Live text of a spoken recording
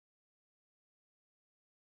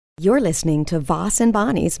You're listening to Voss and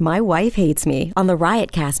Bonnie's My Wife Hates Me on the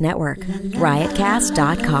Riotcast Network.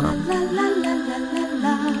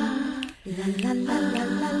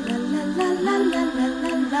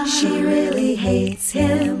 Riotcast.com. She really hates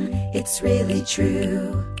him, it's really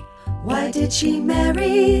true. Why did she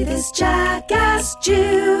marry this jackass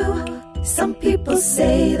Jew? Some people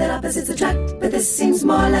say that opposites attract, but this seems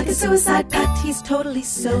more like a suicide pact. He's totally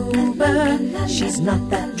sober, she's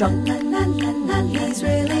not that drunk. He's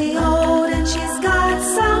really old and she's got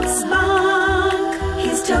some spunk.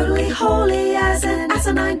 He's totally holy as an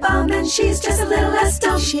asinine bomb, and she's just a little less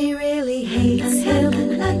dumb. She really hates him,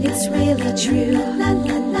 it's really true.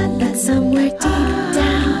 But somewhere deep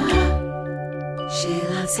down, she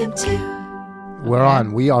loves him too. We're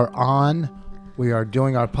on. We are on. We are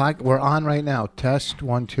doing our podcast. We're on right now. Test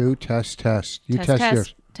 1 2. Test. You test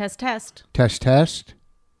yours. Test.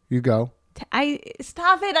 You go.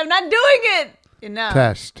 Stop it. I'm not doing it. No.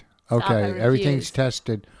 Test. Stop, Okay. Everything's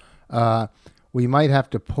tested. We might have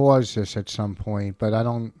to pause this at some point, but I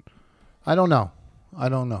don't know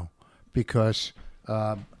because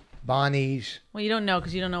Bonnie's. Well, you don't know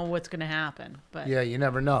because you don't know what's going to happen. But Yeah, you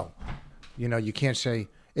never know. You can't say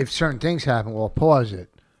if certain things happen, we'll pause it.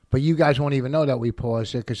 But you guys won't even know that we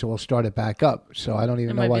paused it because we'll start it back up. So I don't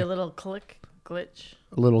even know why. It might be a little glitch.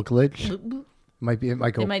 A little glitch? Boop, boop. It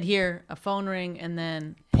might go. They might hear a phone ring and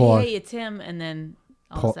then, Pause. hey, it's him. And then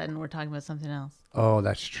all of a sudden we're talking about something else. Oh,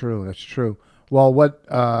 that's true. Well,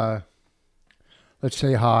 let's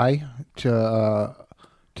say hi to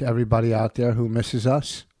everybody out there who misses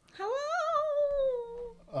us. Hello.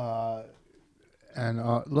 And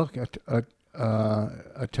look, a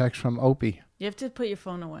text from Opie. You have to put your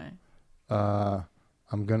phone away. I'm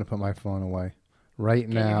going to put my phone away right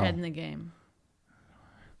now. Get your head in the game.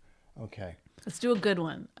 Okay. Let's do a good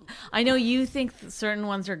one. I know you think certain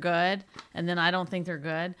ones are good, and then I don't think they're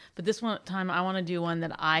good. But this one time, I want to do one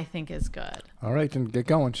that I think is good. All right, then get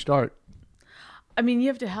going. Start. I mean, you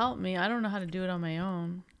have to help me. I don't know how to do it on my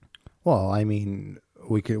own. Well, I mean,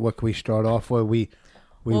 what can we start off with? We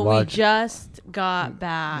just got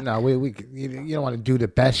back. No, you don't want to do the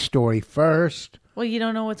best story first. Well, you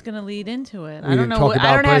don't know what's going to lead into it. We I don't know.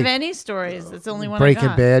 I don't have any stories. It's the only one I got.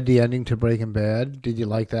 Breaking Bad, the ending to Breaking Bad. Did you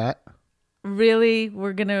like that? Really?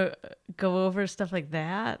 We're going to go over stuff like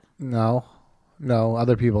that? No.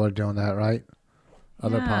 Other people are doing that, right?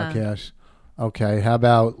 Other podcasts. Okay. How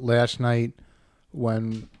about last night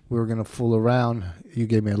when we were going to fool around? You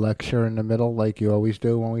gave me a lecture in the middle like you always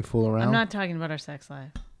do when we fool around. I'm not talking about our sex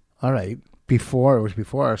life. All right. It was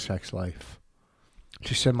before our sex life.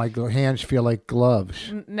 She said my hands feel like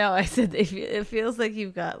gloves. No, I said it feels like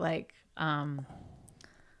you've got like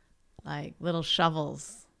little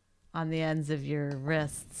shovels on the ends of your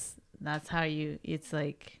wrists. That's how it's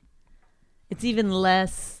like, it's even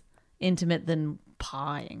less intimate than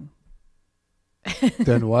pawing.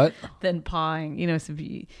 Then what? Than pawing. So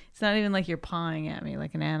it's not even like you're pawing at me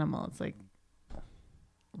like an animal. It's like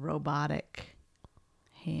robotic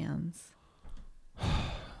hands.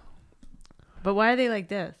 But why are they like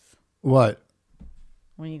this? What?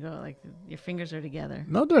 When you go, like, your fingers are together.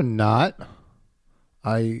 No, they're not.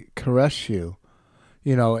 I caress you.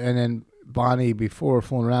 And then Bonnie, before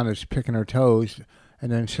fooling around, is picking her toes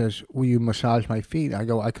and then says, will you massage my feet? I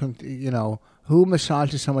go, I couldn't, who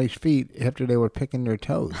massages somebody's feet after they were picking their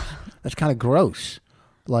toes? That's kind of gross.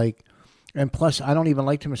 And plus, I don't even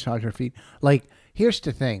like to massage her feet. Here's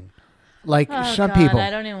the thing. Some people.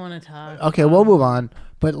 I don't even want to talk. Okay, we'll move on.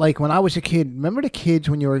 But when I was a kid, remember the kids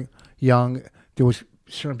when you were young? There was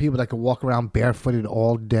certain people that could walk around barefooted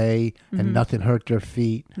all day and nothing hurt their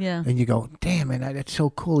feet. Yeah. And you go, damn, man, that's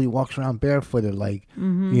so cool. He walks around barefooted,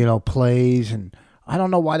 plays. And I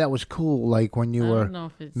don't know why that was cool. When you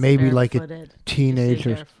were maybe like a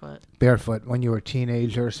teenager, barefoot when you were a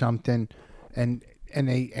teenager or something, and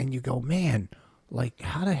you go, man.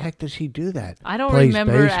 How the heck does he do that? I don't Plays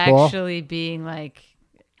remember baseball. Actually being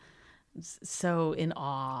so in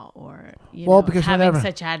awe or because having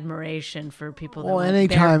such admiration for people that were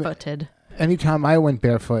barefooted. Anytime I went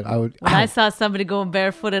barefoot, I would. When I saw somebody going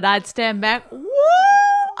barefooted, I'd stand back.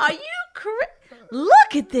 Whoa! Are you crazy?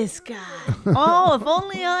 Look at this guy. Oh, if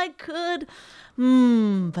only I could.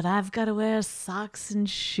 But I've got to wear socks and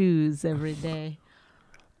shoes every day.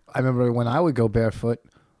 I remember when I would go barefoot.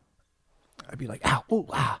 I'd be like, ow, ooh,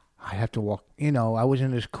 ah. I have to walk. I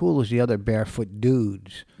wasn't as cool as the other barefoot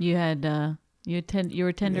dudes. You had, you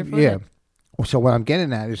were tenderfooted. Yeah. So what I'm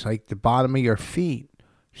getting at is the bottom of your feet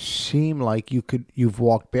seem like you've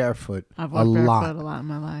walked barefoot I've a walked lot. barefoot a lot in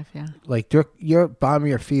my life, yeah. Like your bottom of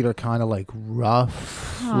your feet are kind of like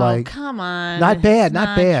rough. Oh, like come on. not bad, It's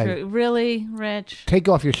not bad. True. Really, Rich? Take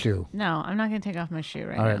off your shoe. No, I'm not going to take off my shoe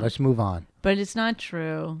right All right, now. let's move on. But it's not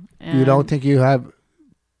true. You don't think you have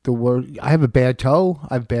the word? I have a bad toe.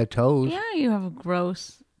 I have bad toes. Yeah, you have a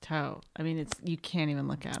gross toe. I mean, you can't even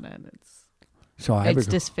look at it. It's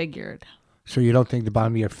disfigured. So you don't think the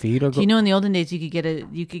bottom of your feet are? Do you know in the olden days you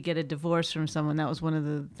could get a divorce from someone? That was one of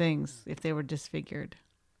the things if they were disfigured.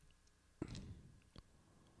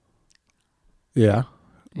 Yeah.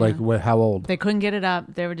 Like how old? They couldn't get it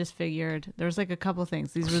up. They were disfigured. There was like a couple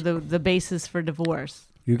things. These were the basis for divorce.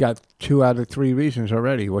 You got 2 out of 3 reasons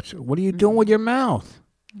already. What are you doing with your mouth?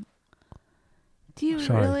 Do you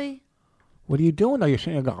Sorry. really? What are you doing? Are you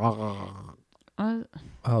saying? Oh,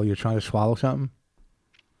 you're trying to swallow something?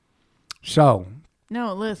 So.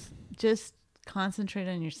 No, listen. Just concentrate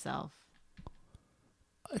on yourself.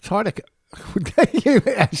 It's hard to you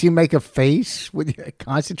actually make a face when you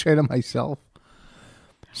concentrate on myself.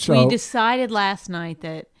 So We decided last night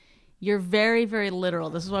that you're very, very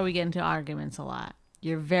literal. This is why we get into arguments a lot.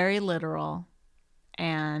 You're very literal,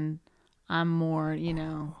 and I'm more,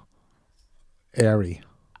 airy.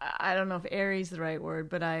 I don't know if airy is the right word,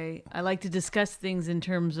 but I like to discuss things in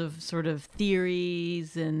terms of sort of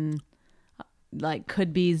theories and like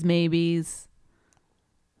could be's, maybes.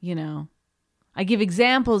 I give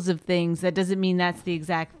examples of things. That doesn't mean that's the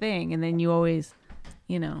exact thing. And then you always,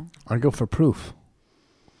 I go for proof.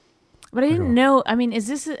 But I didn't know. I mean,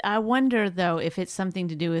 I wonder though if it's something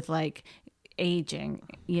to do with like aging,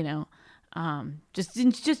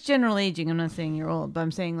 just general aging. I'm not saying you're old, but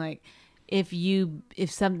I'm saying like if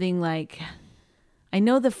something like, I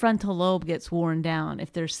know the frontal lobe gets worn down.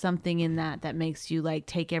 If there's something in that makes you like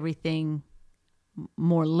take everything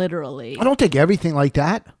more literally. I don't take everything like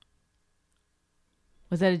that.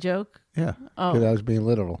 Was that a joke? Yeah. Oh. Because I was being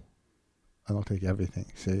literal. I don't take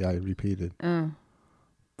everything. See, I repeated.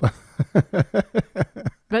 But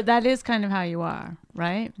that is kind of how you are,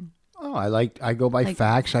 right? Oh, I go by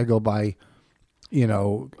facts. I go by, I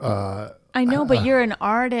know, but you're an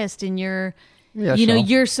artist and you're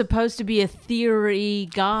supposed to be a theory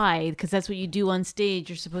guy because that's what you do on stage.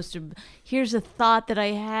 You're supposed to, here's a thought that I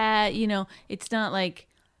had, it's not like,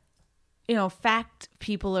 fact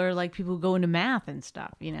people are like people who go into math and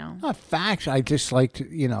stuff, Not facts. I just like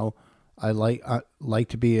to, I like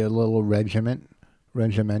to be a little regimented.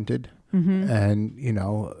 Mm-hmm.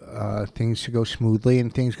 And, things to go smoothly,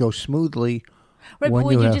 and things go smoothly. Right, but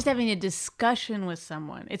when you're just having a discussion with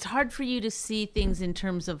someone, it's hard for you to see things in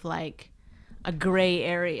terms of like a gray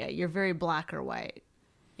area. You're very black or white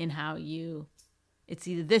in how it's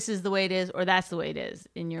either this is the way it is or that's the way it is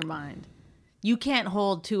in your mind. You can't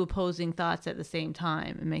hold 2 opposing thoughts at the same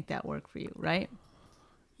time and make that work for you, right?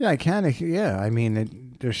 Yeah, I can. Yeah, I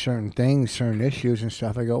mean, there's certain things, certain issues and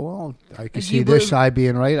stuff. I go, well, I could see this side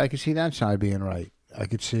being right. I could see that side being right. I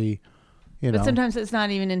could see, But sometimes it's not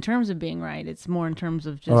even in terms of being right. It's more in terms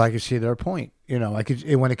of just. Or I could see their point. I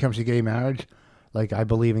could, when it comes to gay marriage, like I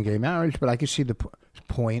believe in gay marriage, but I could see the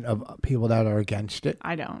point of people that are against it.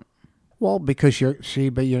 I don't. Well, because you're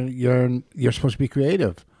supposed to be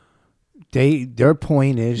creative. Their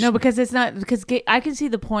point is no, because it's not because I can see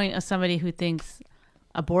the point of somebody who thinks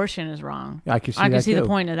abortion is wrong. I can see the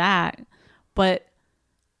point of that, but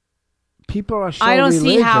people are so I don't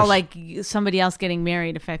religious. see how like somebody else getting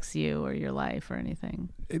married affects you or your life or anything.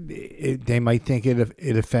 They might think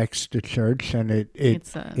it affects the church and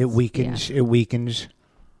it weakens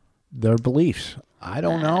their beliefs. I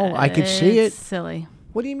don't know. I could see it. It's silly.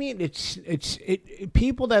 What do you mean? It's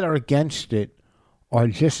people that are against it are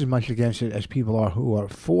just as much against it as people are who are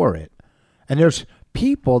for it. And there's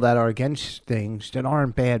people that are against things that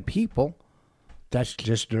aren't bad people. That's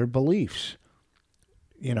just their beliefs.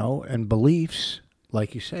 And beliefs,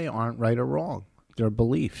 like you say, aren't right or wrong. They're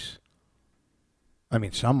beliefs. I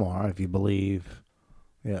mean, some are. If you believe,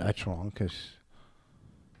 that's wrong, because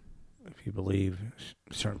if you believe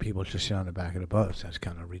certain people just sit on the back of the bus, that's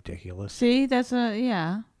kind of ridiculous. See, that's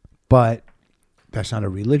yeah. But that's not a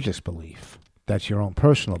religious belief. That's your own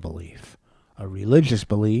personal belief. A religious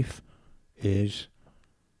belief is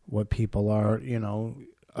what people are,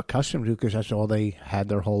 accustomed to, because that's all they had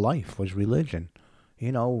their whole life was religion.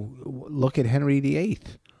 Look at Henry VIII.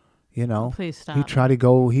 Please stop. He tried to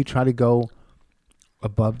go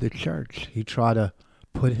above the church. He tried to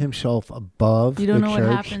put himself above the church. You don't know what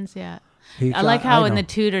happens yet. I like how in the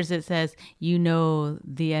Tudors it says,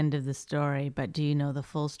 the end of the story, but do you know the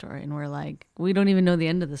full story? And we're like, we don't even know the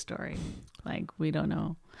end of the story. Like, we don't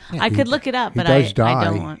know. Yeah, I could look it up, but I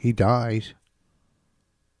don't want. He dies.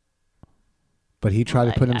 But he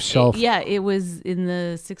tried to put himself. It was in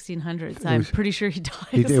the 1600s. I'm pretty sure he died.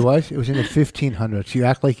 It was in the 1500s. You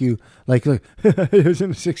act like you like look, it was in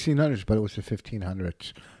the 1600s, but it was the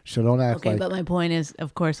 1500s. So don't act like. Okay, but my point is,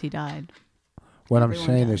 of course, he died. What I'm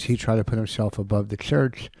saying is he tried to put himself above the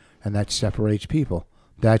church, and that separates people.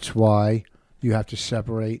 That's why you have to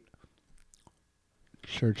separate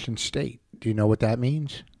church and state. Do you know what that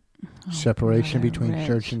means? Separation between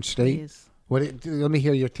church and state. Let me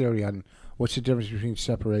hear your theory on what's the difference between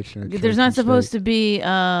separation and church. There's not and supposed state? to be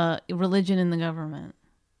religion in the government.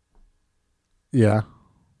 Yeah.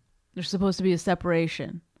 There's supposed to be a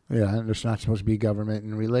separation. Yeah, and there's not supposed to be government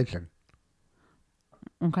and religion.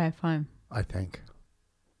 Okay, fine. I think.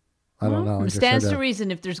 I don't know. It stands to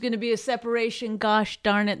reason. If there's going to be a separation, gosh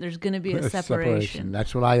darn it, there's going to be a separation.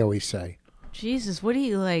 That's what I always say. Jesus, what do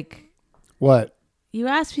you like? What? You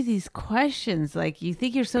ask me these questions like you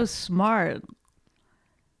think you're so smart.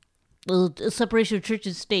 Well, a separation of church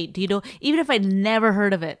and state. Do you know? Even if I'd never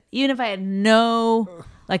heard of it, even if I had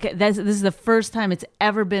this is the first time it's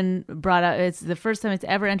ever been brought up. It's the first time it's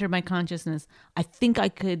ever entered my consciousness. I think I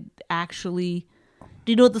could actually.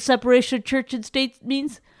 Do you know what the separation of church and state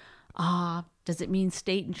means? Does it mean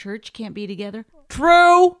state and church can't be together?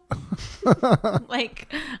 True.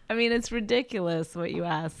 It's ridiculous what you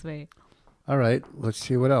asked me. All right, let's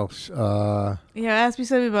see what else. Ask me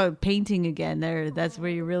something about painting again. That's where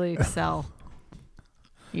you really excel.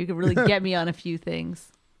 You can really get me on a few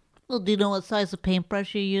things. Well, do you know what size of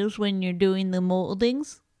paintbrush you use when you're doing the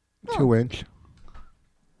moldings? 2 inch.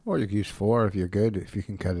 Or you can use 4 if you're good, if you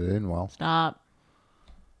can cut it in well. Stop.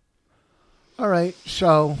 All right,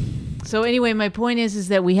 so anyway, my point is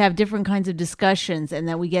that we have different kinds of discussions and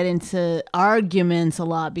that we get into arguments a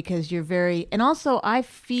lot because you're very, and also I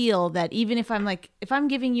feel that even if I'm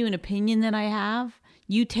giving you an opinion that I have,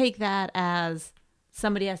 you take that as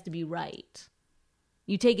somebody has to be right.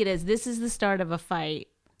 You take it as this is the start of a fight.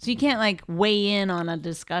 So you can't weigh in on a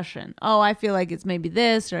discussion. Oh, I feel like it's maybe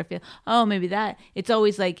this, or I feel, oh, maybe that. It's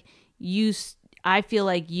always like I feel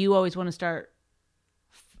like you always want to start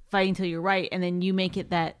fighting till you're right, and then you make it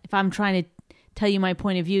that if I'm trying to tell you my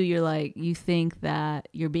point of view, you're like, you think that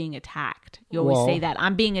you're being attacked. You always say that.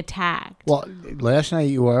 I'm being attacked. Well, last night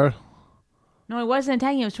you were. No, I wasn't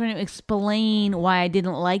attacking you. I was trying to explain why I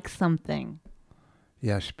didn't like something.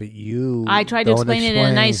 Yes, but I tried to explain it in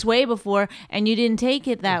a nice way before, and you didn't take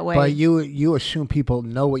it that way. But you assume people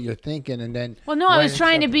know what you're thinking, and then. Well, no, I was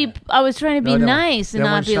trying to be nice and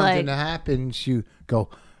not be like. When something happens, you go.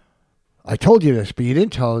 I told you this, but you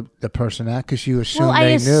didn't tell the person that because you assumed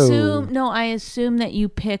they knew. No, I assume that you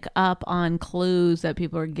pick up on clues that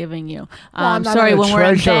people are giving you. I'm sorry, when we're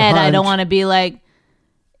in bed, I don't want to be like,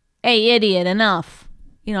 hey, idiot, enough.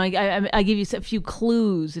 I give you a few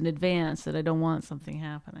clues in advance that I don't want something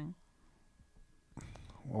happening.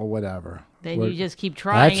 Or whatever. Then you just keep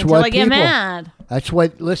trying until I get mad. That's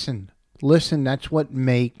what, listen, that's what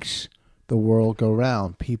makes the world go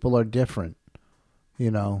round. People are different,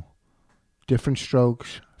 different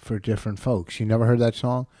strokes for different folks. You never heard that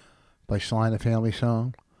song by Sly and the Family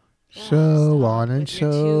Song? So on and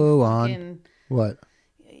so on. What?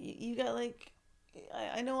 You got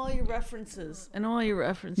I know all your references.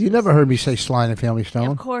 You never heard me say Sly and the Family Stone?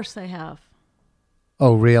 Yeah, of course I have.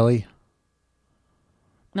 Oh, really?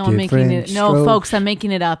 No, I'm making it. No, folks, I'm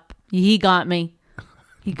making it up. He got me.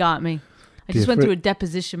 I just went through a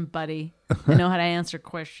deposition, buddy. I know how to answer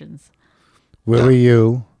questions. Where were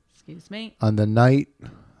you? Excuse me. On the night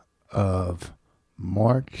of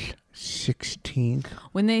March 16th.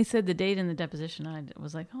 When they said the date in the deposition, I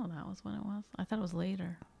was like, oh, that was when it was. I thought it was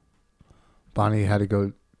later. Bonnie had to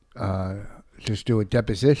go just do a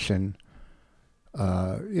deposition,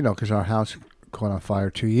 because our house caught on fire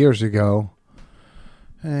 2 years ago.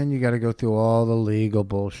 And you got to go through all the legal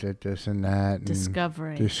bullshit, this and that. And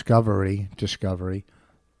Discovery.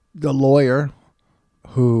 The lawyer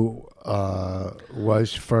who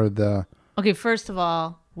was for the... Okay, first of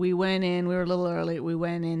all, we went in. We were a little early. We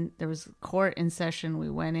went in. There was court in session. We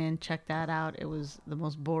went in, checked that out. It was the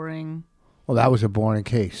most boring... Well, that was a boring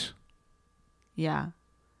case. Yeah.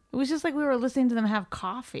 It was just like we were listening to them have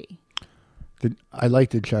coffee. I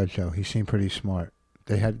liked the judge, though. He seemed pretty smart.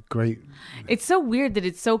 They had great... It's so weird that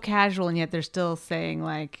it's so casual, and yet they're still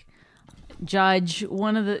saying, judge,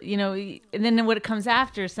 one of the, and then what it comes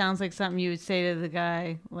after sounds like something you would say to the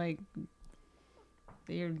guy,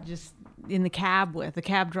 you're just in the cab with, the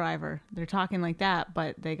cab driver. They're talking like that,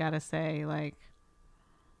 but they got to say,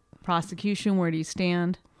 prosecution, where do you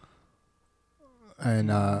stand? And,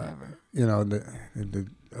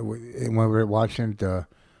 when we were watching the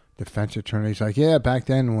defense attorney's like, yeah, back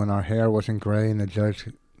then when our hair wasn't gray and the judge,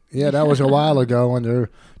 Yeah, that was a while ago, and they're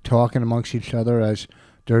talking amongst each other as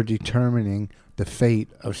they're determining the fate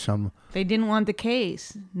of some. They didn't want the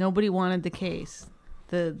case. Nobody wanted the case.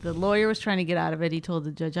 The lawyer was trying to get out of it. He told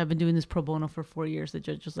the judge, I've been doing this pro bono for 4 years. The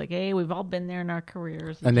judge was like, hey, we've all been there in our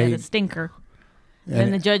careers. And they had a stinker. And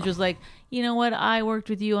then the judge was like, you know what? I worked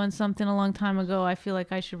with you on something a long time ago. I feel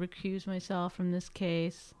like I should recuse myself from this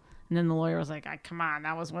case. And then the lawyer was like, come on.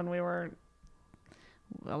 That was when we were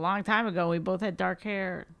a long time ago. We both had dark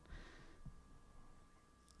hair.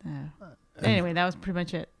 Anyway, that was pretty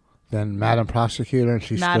much it. Then Madam Prosecutor, and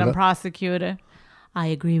she stood Madam up. Prosecutor, I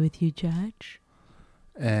agree with you, Judge.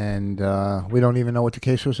 And we don't even know what the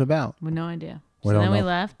case was about. With no idea. We So then don't we know.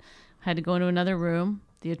 left. Had to go into another room,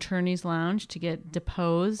 the attorney's lounge, to get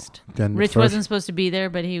deposed. Then Rich wasn't supposed to be there,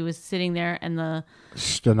 but he was sitting there, and the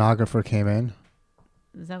stenographer came in.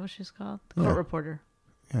 is that what she's called? The court reporter.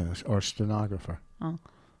 Yes, or stenographer. Oh,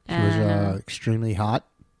 She was extremely hot.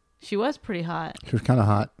 she was pretty hot. She was kind of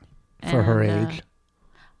hot for her And, age.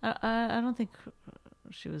 I don't think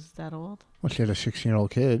she was that old. Well, she had a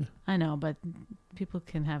 16-year-old kid. I know, but people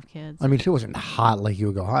can have kids. I mean, she wasn't hot like you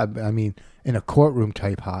would go hot. But I mean, in a courtroom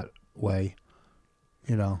type hot way,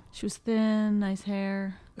 you know. She was thin, nice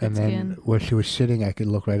hair, good And skin. then where she was sitting, I could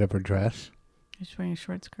look right up her dress. She was wearing a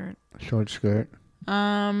short skirt. Short skirt.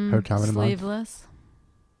 Her time of the month. Sleeveless.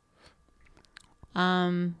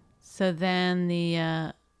 So then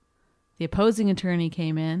the opposing attorney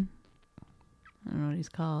came in. I don't know what he's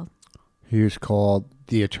called. He was called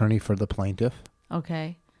the attorney for the plaintiff.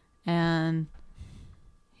 Okay. And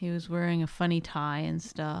he was wearing a funny tie and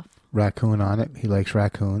stuff. Raccoon on it. He likes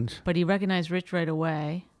raccoons. But he recognized Rich right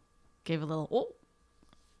away. Gave a little, oh.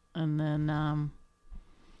 And then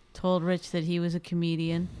told Rich that he was a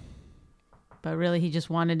comedian. But really, he just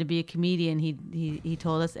wanted to be a comedian, he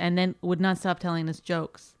told us. And then would not stop telling us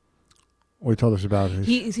jokes. What he told us about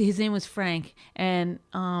His name was Frank. And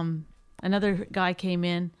another guy came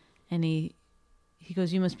in, and he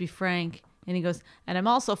goes, you must be Frank. And he goes, and I'm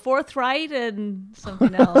also forthright and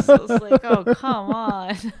something else. It was like, oh, come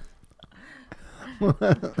on.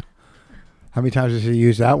 How many times has he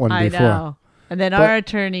used that one before? I know. And then our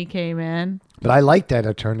attorney came in. But I liked that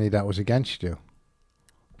attorney that was against you.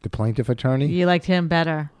 The plaintiff attorney. You liked him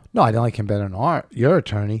better. No, I don't like him better than your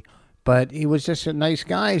attorney. But he was just a nice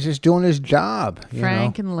guy. He's just doing his job.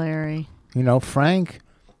 Frank and Larry. You know, Frank,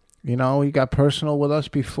 he got personal with us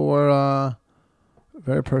before,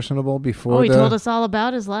 very personable before. Oh, he told us all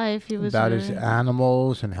about his life. He was about his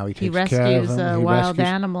animals and how he takes care of rescues them. wild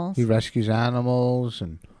animals. He rescues animals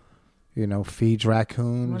and, feeds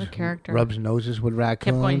raccoons. What a character. Rubs noses with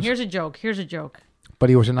raccoons. Kept going, here's a joke, here's a joke. But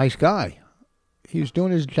he was a nice guy. He was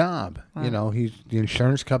doing his job. Wow. He's the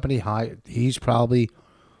insurance company. He's probably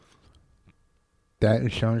that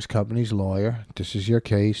insurance company's lawyer. This is your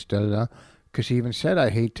case. Da da da. Because he even said, I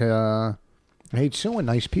hate suing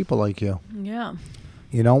nice people like you. Yeah.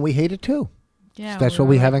 We hate it too. Yeah. That's what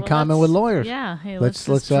we have in common with lawyers. Yeah. Hey, let's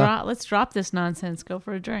drop this nonsense. Go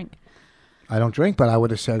for a drink. I don't drink, but I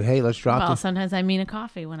would have said, hey, let's drop Well, this. sometimes I mean a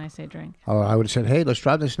coffee when I say drink. Or I would have said, hey, let's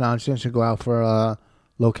drop this nonsense and go out for a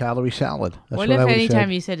low-calorie salad. That's What what if I would have anytime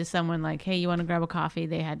said. you said to someone like, hey, you want to grab a coffee,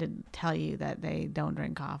 they had to tell you that they don't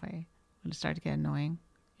drink coffee? Would it start to get annoying?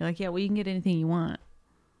 You're like, yeah, well, you can get anything you want.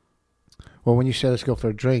 Well, when you say let's go for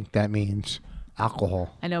a drink, that means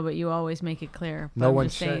alcohol. I know, but you always make it clear. But No I'm one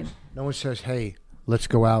just saying. says, hey, let's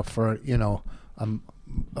go out for,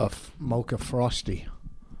 a mocha frosty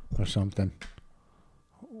or something.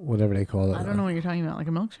 Whatever they call it. I don't know what you're talking about. Like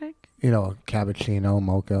a milkshake? A cappuccino,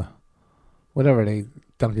 mocha, whatever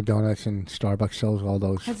Dunkin' Donuts and Starbucks sells all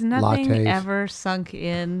those Has nothing lattes. ever sunk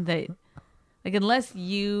in that, like, unless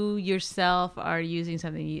you yourself are using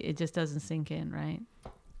something, it just doesn't sink in, right?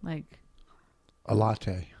 Like A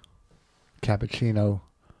latte, cappuccino.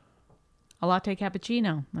 a latte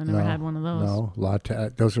cappuccino. I never had one of those. No, latte.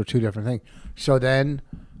 Those are two different things. So then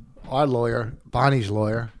our lawyer, Bonnie's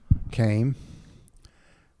lawyer, came.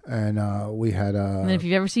 And we had And if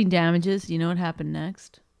you've ever seen Damages, you know what happened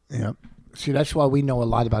next. Yep. See, that's why we know a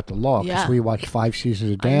lot about the law, because Yeah. we watched 5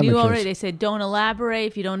 seasons of I Damages. knew already. They said, don't elaborate.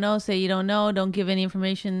 If you don't know, say you don't know. Don't give any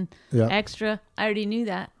information extra. I already knew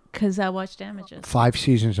that because I watched Damages. 5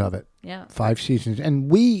 seasons of it. Yeah. 5 seasons. And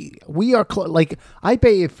we are, like, I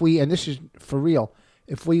bet if we, and this is for real,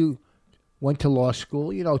 if we went to law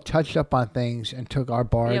school, touched up on things and took our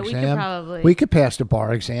bar exam. We could pass the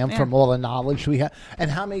bar exam from all the knowledge we have. And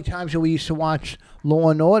how many times we used to watch Law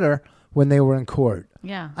and Order when they were in court?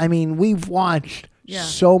 Yeah. I mean, we've watched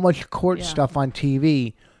so much court stuff on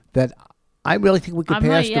TV that I really think we could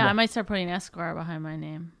pass the bar. I might start putting Esquire behind my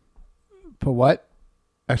name. For what?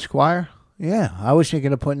 Esquire? Yeah, I was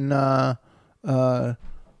thinking of putting Rich,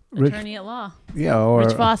 Attorney at law. yeah, or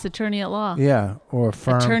Rich Voss, attorney at law. yeah, or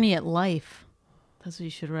firm. Attorney at life. That's what you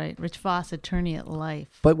should write. Rich Voss, attorney at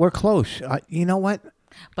life. But we're close. You know what?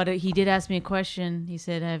 But he did ask me a question. He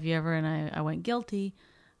said, "Have you ever?" And I went guilty,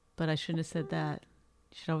 but I shouldn't have said that.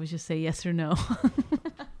 You should always just say yes or no.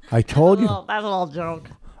 I told you. That's a little joke.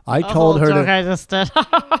 I told her joke to. I just did.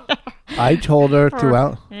 I told her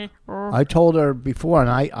throughout. I told her before, and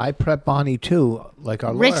I prepped Bonnie too, like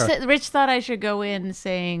our lawyer. Rich thought I should go in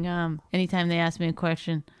saying, anytime they ask me a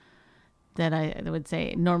question that I would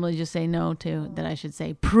say, normally just say no to, that I should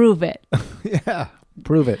say, prove it. Yeah,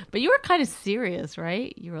 prove it. But you were kind of serious,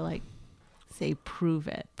 right? You were like, say, prove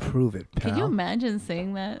it. Prove it, pal. Can you imagine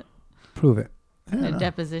saying that? Prove it. In a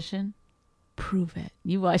deposition? Prove it.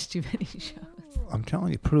 You watch too many shows. I'm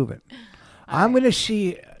telling you, prove it. I'm going to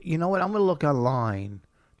see, you know what? I'm going to look online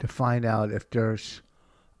to find out if there's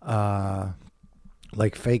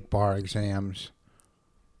like fake bar exams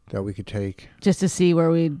that we could take. Just to see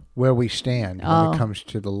where we stand when it comes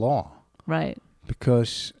to the law. Right.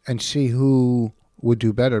 Because, and see who would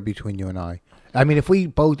do better between you and I. I mean, if we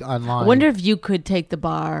both online. I wonder if you could take the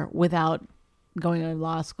bar without going to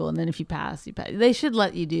law school, and then if you pass, you pass. They should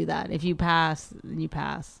let you do that. If you pass, you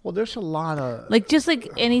pass. Well, there's a lot of just like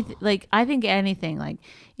anything. Like I think anything. Like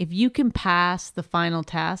if you can pass the final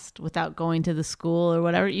test without going to the school or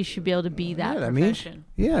whatever, you should be able to be that profession.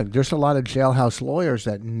 There's a lot of jailhouse lawyers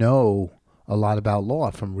that know a lot about law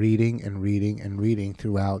from reading and reading and reading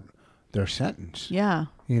throughout their sentence. Yeah,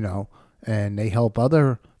 and they help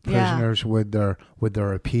other prisoners with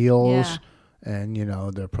their appeals. Yeah. And,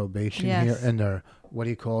 their probation here and their, what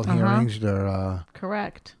do you call it, hearings? Their,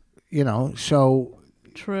 correct. So.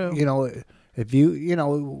 True. If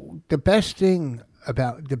you, the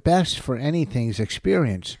best for anything is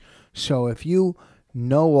experience. So if you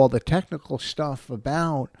know all the technical stuff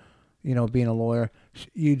about, being a lawyer,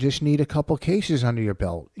 you just need a couple cases under your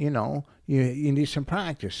belt. You need some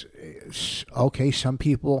practice. Okay, some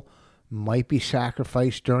people might be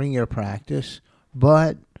sacrificed during your practice,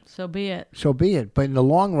 but. So be it. But in the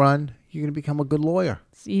long run, you're going to become a good lawyer.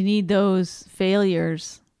 So you need those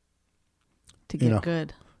failures to get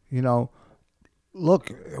good.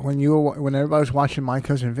 Look, when everybody was watching My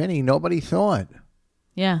Cousin Vinny, nobody thought.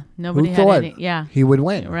 Yeah, nobody Who had thought any. Yeah, he would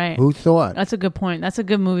win. Right. Who thought? That's a good point. That's a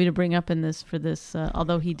good movie to bring up in this for this.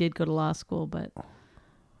 Although he did go to law school, but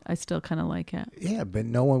I still kind of like it. Yeah, but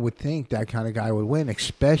no one would think that kind of guy would win,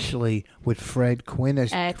 especially with Fred Gwynn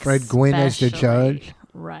as the judge.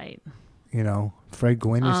 Right. Fred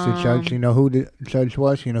Gwynn is the judge. You know who the judge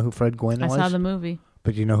was? You know who Fred Gwynn was? I saw the movie.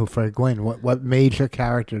 But you know who Fred Gwynn? What major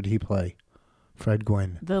character did he play? Fred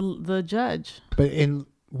Gwynn. The judge. But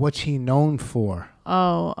what's he known for?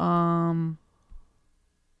 Oh,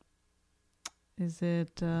 is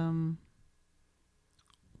it I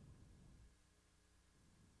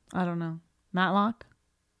don't know. Matlock?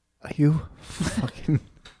 Are you fucking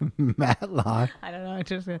Matlock? I don't know.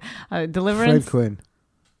 Just Deliverance.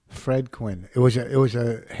 Fred Gwynn. It was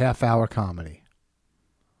a half-hour comedy.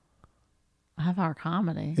 Half-hour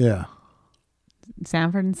comedy. Yeah.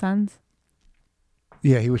 Sanford and Sons.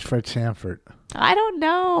 Yeah, he was Fred Sanford. I don't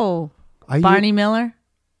know. Barney Miller.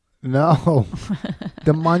 No,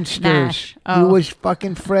 the Munsters. Nash. Oh. He was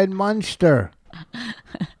fucking Fred Munster.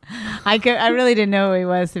 I really didn't know who he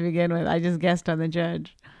was to begin with. I just guessed on the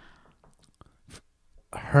judge.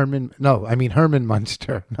 Herman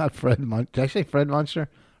Munster, not Fred Munster. Did I say Fred Munster?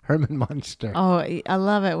 Herman Munster. Oh, I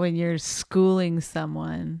love it when you're schooling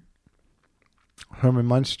someone. Herman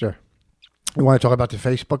Munster. You want to talk about the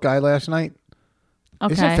Facebook guy last night?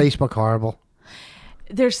 Okay. Isn't Facebook horrible?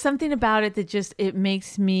 There's something about it that it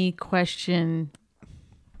makes me question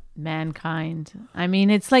mankind. I mean,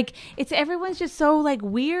 it's everyone's just so like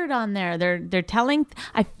weird on there. They're telling.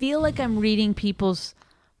 I feel like I'm reading people's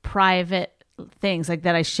private things like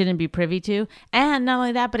that I shouldn't be privy to, and not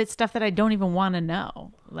only that, but it's stuff that I don't even want to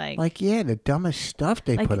know. The dumbest stuff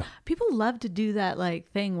they put up. People love to do that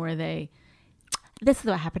thing where this is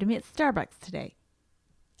what happened to me at Starbucks today.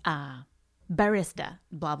 Barista,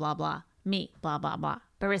 blah blah blah. Me, blah blah blah.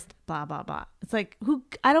 Barista, blah blah blah. It's like,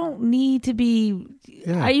 I don't need to be.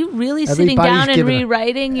 Yeah. Are you really sitting down and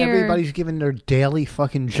rewriting your? Everybody's giving their daily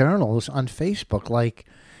fucking journals on Facebook.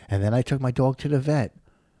 And then I took my dog to the vet.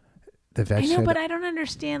 The vet said, but I don't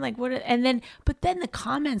understand what. But then the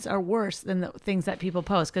comments are worse than the things that people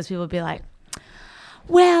post, because people be like,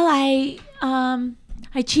 "Well, I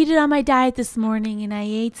cheated on my diet this morning and I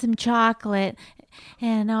ate some chocolate."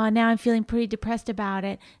 and now I'm feeling pretty depressed about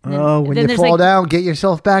it. And When then you there's fall like, down, get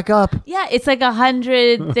yourself back up. yeah, it's like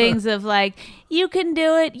 100 things of like, you can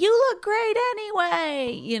do it. You look great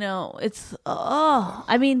anyway. You know, it's,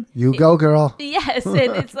 I mean. You go, girl. Yes.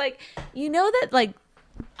 And it's like, you know that like,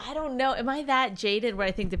 I don't know. Am I that jaded where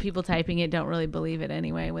I think the people typing it don't really believe it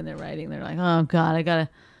anyway when they're writing? They're like, oh God, I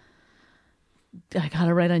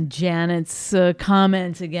gotta write on Janet's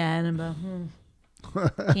comments again.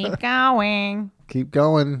 But, keep going. Keep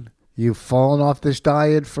going. You've fallen off this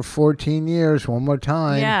diet for 14 years. One more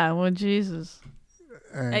time. Yeah, well, Jesus.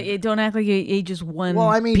 Don't act like you ate just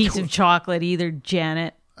one piece of chocolate either,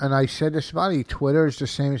 Janet. And I said to somebody, Twitter is the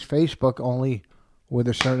same as Facebook, only with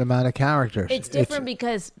a certain amount of characters. It's different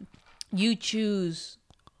because you choose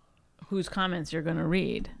whose comments you're going to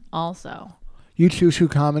read also. You choose who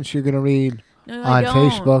comments you're going to read No, on I don't.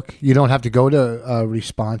 Facebook. You don't have to go to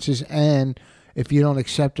responses. And if you don't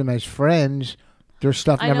accept them as friends, their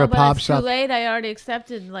stuff never pops it's too up. late. I already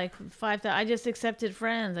accepted like 5,000. I just accepted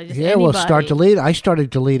friends. Well, start deleting. I started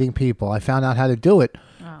deleting people. I found out how to do it.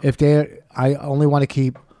 Oh. I only want to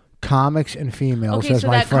keep comics and females Okay, as so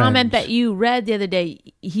my that friends. comment that you read the other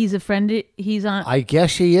day, he's a friend. He's on. I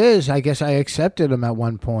guess he is. I guess I accepted him at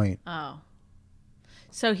one point. Oh.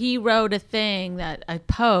 So he wrote a thing that I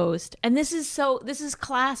post, and this is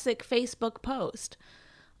classic Facebook post.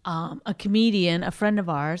 A comedian, a friend of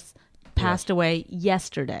ours, passed away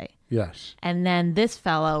yesterday. Yes. And then this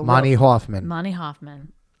fellow, Monty Hoffman. Monty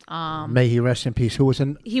Hoffman. May he rest in peace.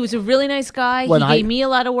 He was a really nice guy. When He gave me a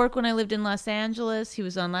lot of work when I lived in Los Angeles. He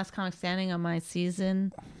was on Last Comic Standing on my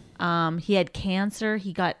season. He had cancer.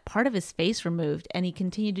 He got part of his face removed, and he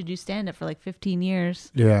continued to do stand-up for like 15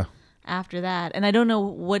 years. Yeah. After that, and I don't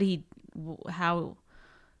know how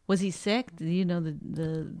was he sick? Do you know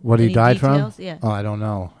what he died details? from? Yeah. Oh, I don't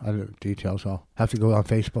know. Details. I'll have to go on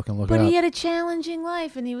Facebook and look it But up. he had a challenging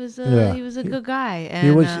life, and he was a good guy.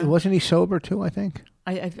 And, wasn't he sober too? I think.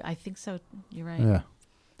 I think so. You're right. Yeah.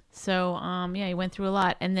 So he went through a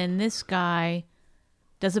lot, and then this guy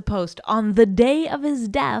does a post on the day of his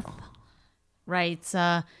death. Writes,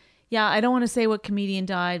 yeah, I don't want to say what comedian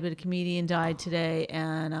died, but a comedian died today,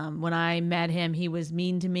 and when I met him, he was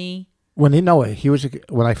mean to me. When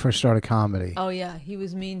I first started comedy. Oh yeah, he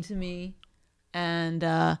was mean to me, and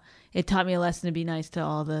it taught me a lesson to be nice to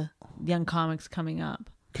all the young comics coming up.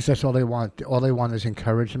 Because that's all they want. All they want is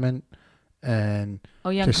encouragement, and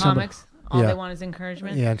young comics. All they want is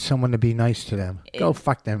encouragement. Yeah, and someone to be nice to them. Go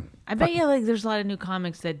fuck them. I bet you there's a lot of new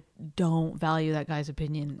comics that don't value that guy's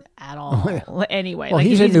opinion at all. Anyway, well, like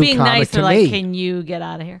he's if a he's new being comic nice, to they're like, me. "Can you get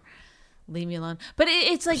out of here? Leave me alone." But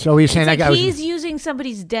it's like, so he's saying that guy he's using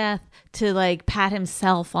somebody's death to like pat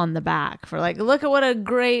himself on the back for like, look at what a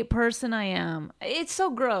great person I am. It's so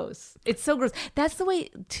gross. It's so gross. That's the way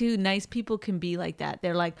two nice people can be like that.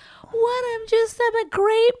 They're like, "What? I'm a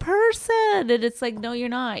great person," and it's like, no, you're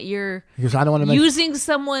not. You're because I don't want to using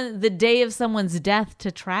the day of someone's death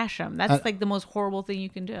to trash them. That's like the most horrible thing you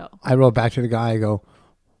can do. I wrote back to the guy. I go,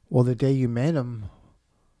 well, the day you met him,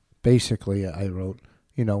 basically, I wrote,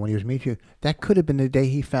 when he was meeting you, that could have been the day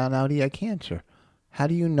he found out he had cancer. How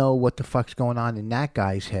do you know what the fuck's going on in that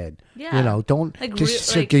guy's head? Yeah. Don't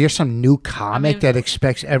you're some new comic that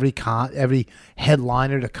expects every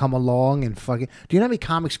headliner to come along and fucking. Do you know how many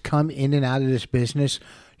comics come in and out of this business?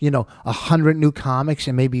 100 new comics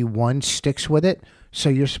and maybe one sticks with it. So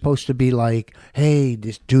you're supposed to be like, hey,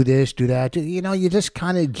 just do this, do that. You're just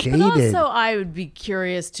kind of jaded. But also, I would be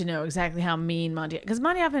curious to know exactly how mean because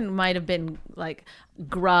Monty Hoffman might have been like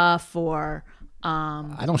gruff or,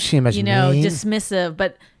 I don't see him as mean. Dismissive.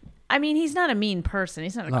 But I mean, he's not a mean person.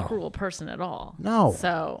 He's not a cruel person at all. No.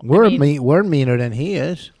 So we're meaner than he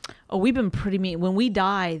is. Oh, we've been pretty mean. When we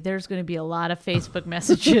die, there's going to be a lot of Facebook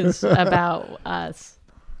messages about us.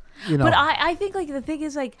 But I think like the thing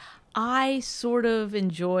is like I sort of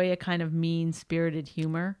enjoy a kind of mean-spirited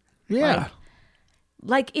humor. Yeah.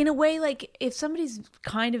 Like in a way, like if somebody's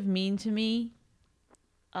kind of mean to me,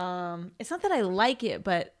 it's not that I like it,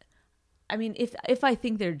 but I mean, if I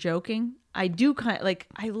think they're joking, I do kind of like,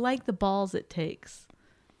 I like the balls it takes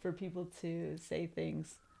for people to say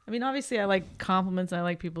things. I mean, obviously I like compliments. I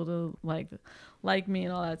like people to like me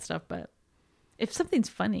and all that stuff. But if something's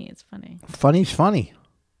funny, it's funny. Funny's funny.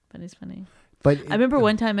 Funny's funny. But I remember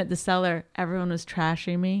one time at the Cellar, everyone was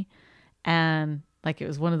trashing me, and like it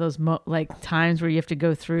was one of those times where you have to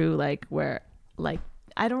go through where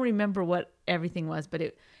I don't remember what everything was, but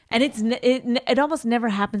it almost never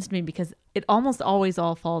happens to me because it almost always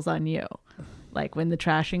all falls on you, like when the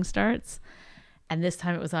trashing starts. And this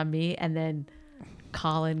time it was on me, and then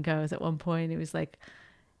Colin goes at one point. It was like,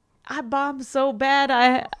 I bombed so bad.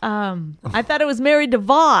 I thought I was married to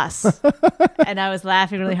Voss. And I was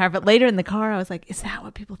laughing really hard. But later in the car, I was like, is that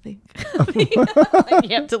what people think? Like,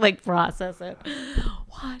 you have to like process it.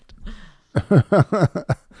 What?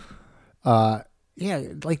 Yeah,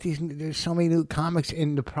 like there's so many new comics,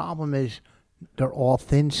 and the problem is they're all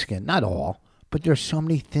thin-skinned. Not all, but there's so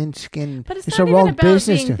many thin-skinned. But it's a not even wrong about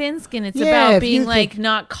business being to- thin-skinned. It's Yeah, about if being you like think-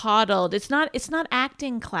 not coddled. It's not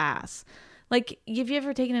acting class. Like, have you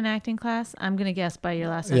ever taken an acting class? I'm gonna guess by your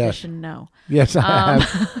last Yes. audition, no. Yes, I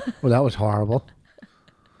have. Well, that was horrible.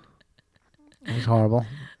 It was horrible.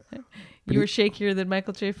 You were shakier than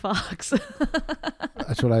Michael J. Fox.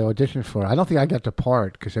 That's what I auditioned for. I don't think I got the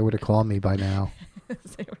part because they would have called me by now.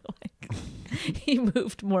 They were like, he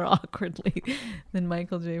moved more awkwardly than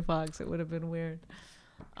Michael J. Fox. It would have been weird.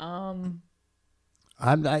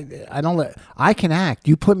 I don't let. I can act.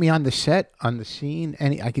 You put me on the set, on the scene,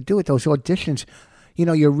 and I could do it. Those auditions,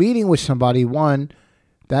 you're reading with somebody. One,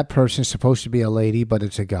 that person's supposed to be a lady, but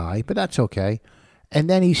it's a guy, but that's okay. And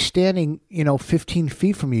then he's standing, 15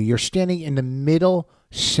 feet from you. You're standing in the middle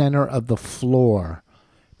center of the floor.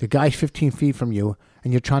 The guy's 15 feet from you,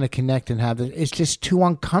 and you're trying to connect and have this. It's just too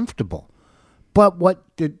uncomfortable. But what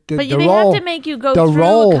the But the they role, have to make you go the through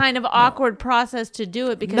role- a kind of awkward process to do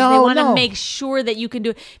it because No, they want to no. make sure that you can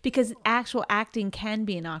do it. Because actual acting can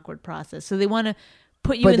be an awkward process. So they want to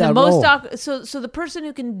put you But in the that most role- awkward. So the person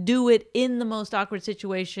who can do it in the most awkward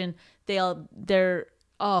situation, they're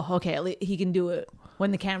okay. He can do it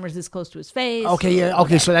when the camera's this close to his face. Okay, yeah,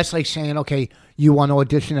 okay. So that's like saying, okay, you want to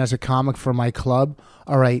audition as a comic for my club?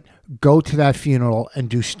 All right, go to that funeral and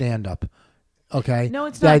do stand up. Okay. No,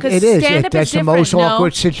 it's not, 'cause It is. stand-up That's is the most different, no.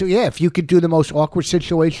 awkward situation. Yeah, if you could do the most awkward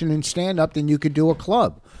situation in stand up, then you could do a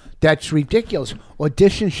club. That's ridiculous.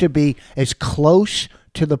 Audition should be as close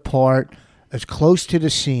to the part, as close to the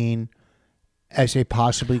scene as they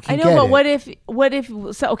possibly can I know, get but it. what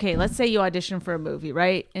if so okay, let's say you audition for a movie,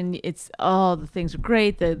 right? And it's the things are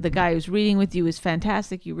great. The guy who's reading with you is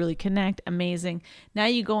fantastic. You really connect, amazing. Now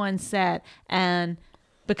you go on set and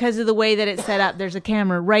because of the way that it's set up, there's a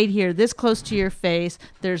camera right here, this close to your face.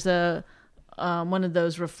 There's a one of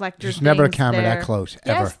those reflectors. There's never a things camera there. that close,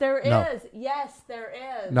 Yes, ever. there No. is. Yes, there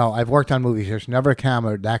is. No, I've worked on movies. There's never a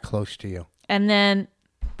camera that close to you. And then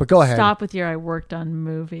But go ahead. stop with your I worked on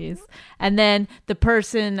movies. And then the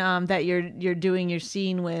person that you're doing your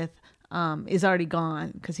scene with is already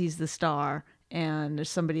gone because he's the star and there's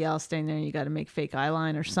somebody else standing there and you got to make fake eye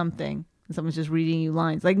line or something. And someone's just reading you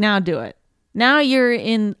lines. Like, now do it. Now you're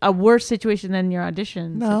in a worse situation than your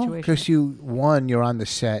audition No, situation. because you're on the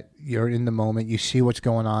set, you're in the moment, you see what's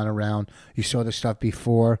going on around, you saw the stuff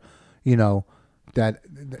before,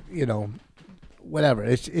 whatever.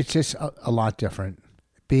 It's just a lot different.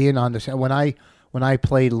 Being on the set. When I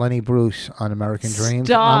played Lenny Bruce on American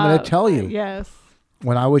Dreams, I'm going to tell you, Yes.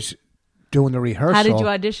 when I was doing the rehearsal, How did you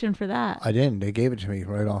audition for that? I didn't. They gave it to me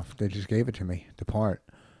right off. They just gave it to me, the part,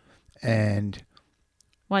 and.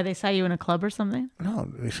 Why, they saw you in a club or something? No,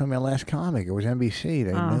 they saw me on Last Comic. It was NBC.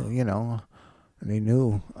 They Oh. knew, they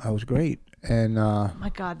knew I was great. And My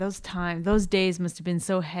God, those days must have been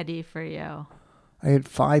so heady for you. I had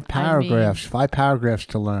five paragraphs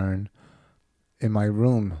to learn in my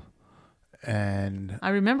room. And I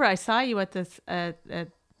remember I saw you at this at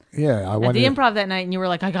yeah, I at wanted the Improv that night, and you were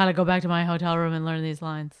like, "I got to go back to my hotel room and learn these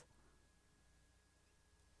lines."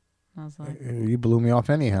 I was like, you blew me off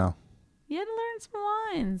anyhow "You had to learn some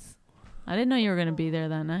lines." I didn't know you were going to be there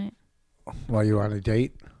that night. while you were on a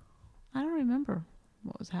date. I don't remember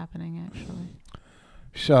what was happening actually.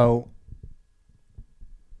 So,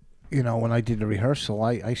 when I did the rehearsal,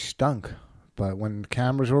 I stunk. But when the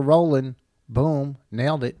cameras were rolling, boom,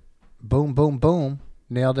 nailed it. Boom, boom, boom,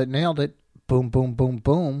 nailed it. Boom, boom, boom,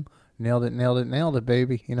 boom, nailed it,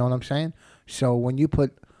 baby. You know what I'm saying? So when you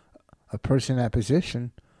put a person in that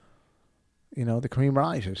position, the cream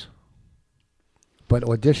rises. But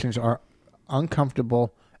auditions are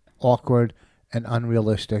uncomfortable, awkward, and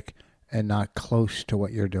unrealistic, and not close to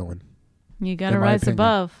what you're doing. You got to In my rise opinion.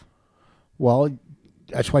 above. Well,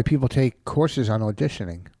 that's why people take courses on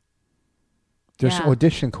auditioning. There's Yeah.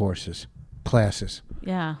 audition courses, classes,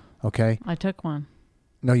 Yeah, okay? I took one.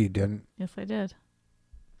 No, you didn't. Yes, I did.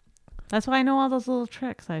 That's why I know all those little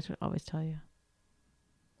tricks I always tell you.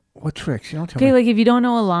 What tricks? You don't tell Okay, me. like if you don't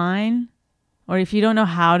know a line, or if you don't know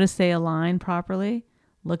how to say a line properly,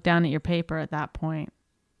 look down at your paper at that point,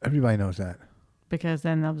 Everybody knows that. because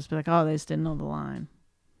then they'll just be like, "Oh, they just didn't know the line."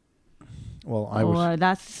 Well, I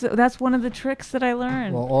was. Or that's one of the tricks that I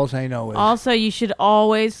learned. Well, all I know is. Also, you should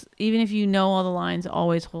always, even if you know all the lines,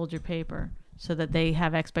 always hold your paper so that they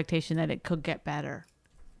have expectation that it could get better.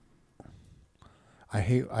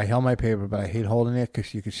 I held my paper, but I hate holding it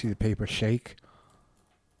because you can see the paper shake.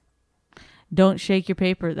 Don't shake your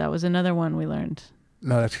paper. That was another one we learned.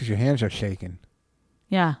 No, that's because your hands are shaking.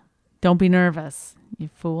 Yeah. Don't be nervous, you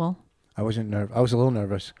fool. I wasn't nervous. I was a little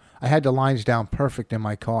nervous. I had the lines down perfect in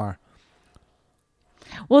my car.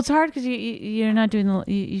 Well, it's hard because you're not doing the.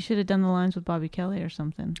 You should have done the lines with Bobby Kelly or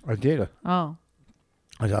something. I did. Oh.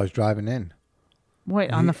 As I was driving in.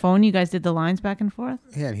 Wait, on the phone you guys did the lines back and forth?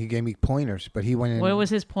 Yeah, and he gave me pointers, but he went in. What was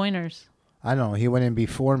his pointers? I don't know. He went in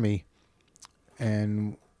before me,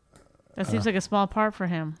 and that seems like a small part for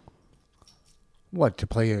him. What, to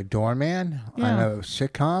play a doorman on a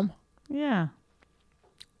sitcom? Yeah.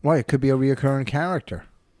 Why? It could be a reoccurring character.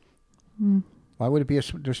 Why would it be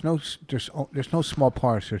there's no small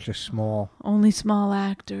parts. There's just small. Only small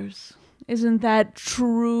actors. Isn't that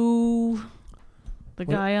true? The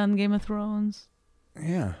guy on Game of Thrones.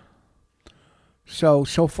 Yeah. So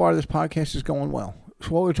far this podcast is going well. So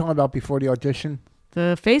what were we talking about before the audition?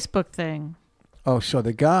 The Facebook thing. Oh, so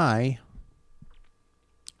the guy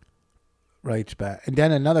writes back, and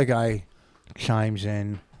then another guy chimes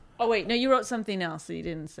in. Oh wait, no, you wrote something else that you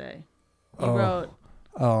didn't say. You wrote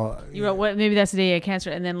what? Maybe that's the day I had cancer,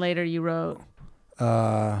 and then later you wrote.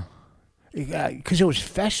 Because it was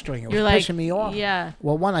festering. It was pissing me off. Yeah.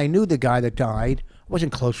 Well, one, I knew the guy that died. I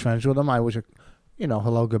wasn't close friends with him. I was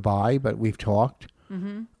hello, goodbye, but we've talked.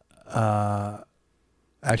 Mm-hmm.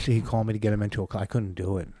 Actually, he called me to get him into I couldn't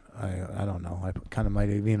do it. I don't know. I kind of might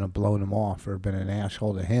have even blown him off or been an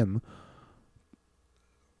asshole to him.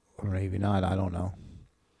 Or maybe not. I don't know.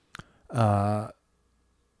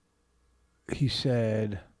 He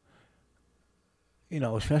said, it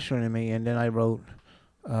was festering in me. And then I wrote,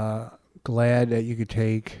 glad that you could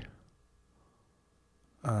take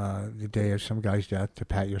the day of some guy's death to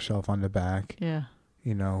pat yourself on the back. Yeah.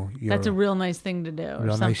 That's a real nice thing to do.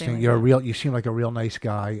 Real nice thing. Like you seem like a real nice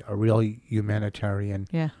guy, a real humanitarian.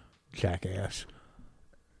 Yeah. Jackass.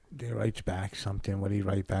 He writes back something. What did he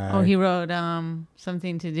write back? Oh, he wrote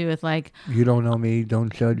something to do with like, you don't know me,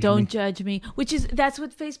 don't judge me. Don't judge me. That's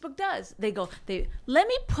what Facebook does. They let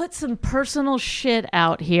me put some personal shit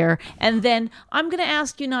out here, and then I'm going to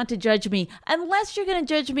ask you not to judge me unless you're going to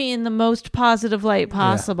judge me in the most positive light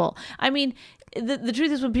possible. Yeah. I mean, the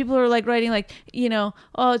truth is when people are like writing like,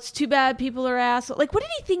 oh, it's too bad people are assholes. Like, what did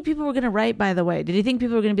he think people were going to write, by the way? Did he think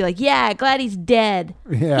people were going to be like, yeah, glad he's dead.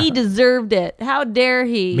 Yeah. He deserved it. How dare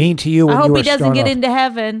he? Mean to you. I hope he doesn't get into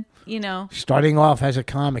heaven, Starting off as a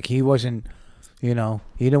comic, he wasn't, he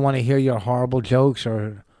didn't want to hear your horrible jokes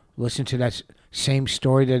or listen to that same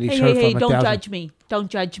story that he's heard from 1,000. Don't judge me. Don't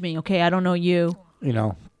judge me, okay? I don't know you.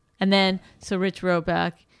 And then, so Rich wrote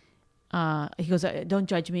back, he goes, don't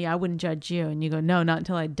judge me. I wouldn't judge you. And you go, no, not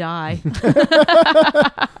until I die.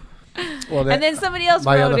 And then somebody else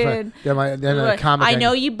wrote in. Then a comic. I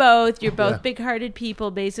know you both. You're both big-hearted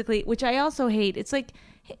people, basically, which I also hate. It's like,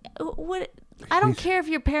 what? I don't care if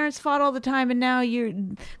your parents fought all the time and now your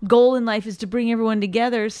goal in life is to bring everyone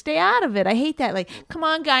together. Stay out of it. I hate that. Like, come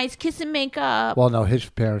on, guys, kiss and make up. Well, no, his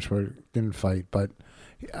parents didn't fight, but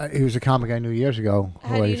he was a comic I knew years ago.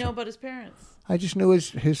 How do you know about his parents? I just knew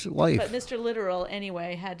his life. But Mr. Literal,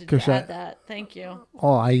 anyway, had to add that. Thank you.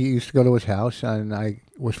 Oh, I used to go to his house, and I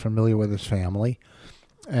was familiar with his family,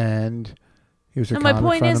 and he was a comic friend of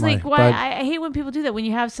mine. My point is, like, why I hate when people do that. When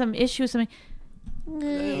you have some issue with something,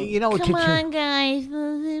 come on, guys.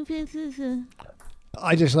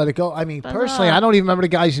 I just let it go. I mean, personally, I don't even remember the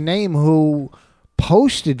guy's name who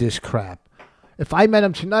posted this crap. If I met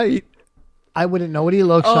him tonight, I wouldn't know what he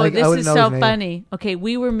looks like. Oh, this is so funny. Okay,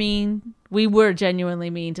 we were mean. We were genuinely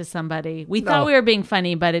mean to somebody. We thought we were being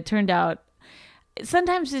funny, but it turned out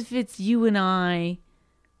sometimes if it's you and I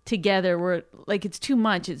together, we're like, it's too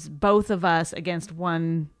much. It's both of us against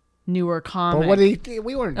one newer comic. But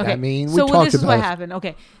we weren't that mean. So this is what happened.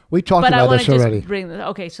 Okay. We talked about this already.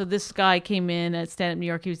 Okay, so this guy came in at Stand Up New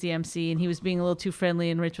York. He was the MC, and he was being a little too friendly.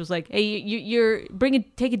 And Rich was like, "Hey, you're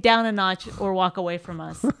take it down a notch, or walk away from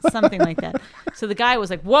us," something like that. So the guy was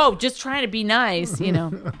like, "Whoa, just trying to be nice,"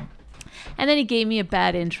 And then he gave me a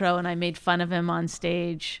bad intro, and I made fun of him on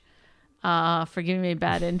stage for giving me a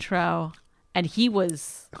bad intro. And he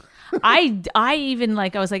was, I even I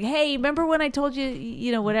was like, "Hey, remember when I told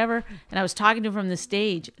you, whatever?" And I was talking to him from the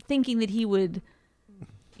stage, thinking that he would,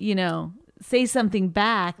 say something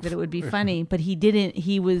back, that it would be funny, but he didn't.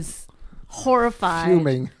 He was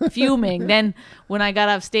horrified, fuming. Then when I got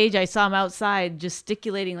off stage, I saw him outside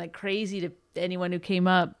gesticulating like crazy to anyone who came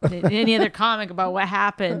up, any other comic, about what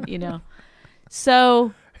happened,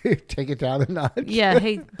 So take it down a notch. Yeah,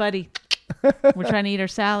 hey buddy, we're trying to eat our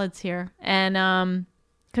salads here, and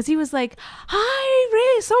Because he was like, "Hi,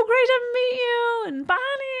 Ray, so great to meet you," and Bonnie,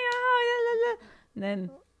 oh, la, la, la. And then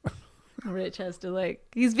Rich has to like,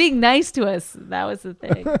 he's being nice to us. That was the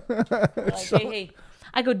thing. Like, hey.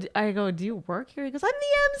 I go, do you work here? He goes, I'm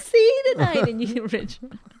the MC tonight. And you, Rich,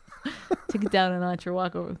 take it down a notch or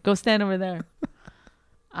walk over. Go stand over there.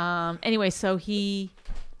 Anyway, so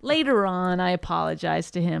later on, I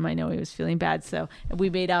apologized to him. I know he was feeling bad. So we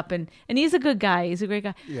made up. And he's a good guy. He's a great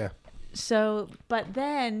guy. Yeah. So, but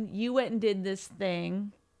then you went and did this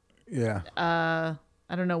thing. Yeah.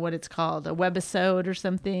 I don't know what it's called, a webisode or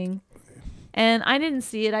something. And I didn't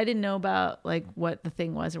see it. I didn't know about like what the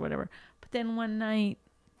thing was or whatever. But then one night,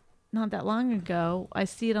 not that long ago, I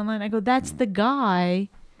see it online. I go, that's the guy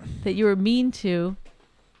that you were mean to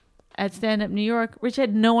at Stand Up New York. Rich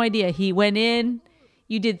had no idea. He went in.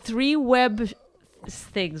 You did 3 web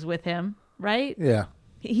things with him, right? Yeah.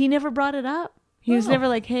 He never brought it up. He was never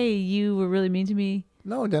like, hey, you were really mean to me.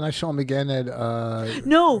 No, then I saw him again at...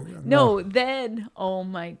 No. Then, oh,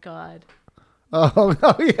 my God. Oh,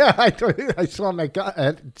 no, yeah. I saw him at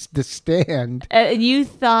the Stand. And you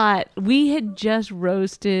thought we had just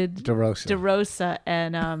roasted DeRosa.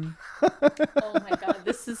 And, oh, my God,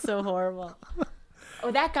 this is so horrible. Oh,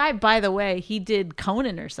 that guy, by the way, he did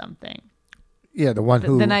Conan or something. Yeah, the one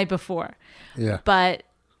who... The night before. Yeah. But...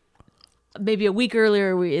 maybe a week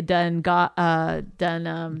earlier, we had done the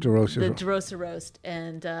DeRosa roast,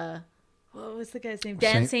 and what was the guy's name?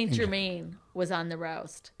 Dan St. Germain was on the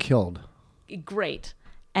roast. Killed. Great.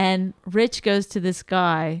 And Rich goes to this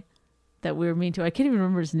guy that we were mean to. I can't even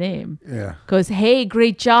remember his name. Yeah. Goes, hey,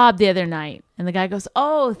 great job the other night. And the guy goes,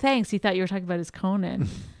 oh, thanks. He thought you were talking about his Conan.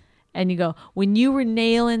 And you go, when you were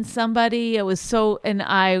nailing somebody, it was so, and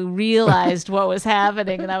I realized what was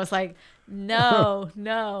happening, and I was like, no.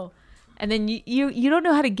 And then you don't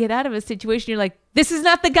know how to get out of a situation. You're like, this is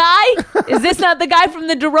not the guy? Is this not the guy from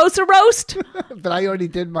the DeRosa roast? But I already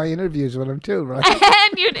did my interviews with him too, right?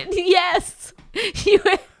 And you did, yes.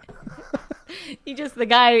 You just, the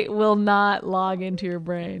guy will not log into your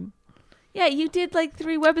brain. Yeah, you did like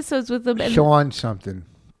 3 webisodes with him. And Sean something.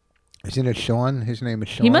 Isn't it Sean? His name is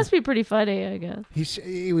Sean. He must be pretty funny, I guess.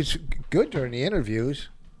 He was good during the interviews.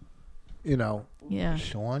 You know. Yeah.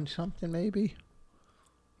 Sean something maybe.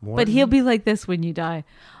 But he'll be like this when you die.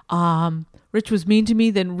 Rich was mean to me,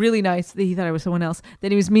 then really nice. He thought I was someone else. Then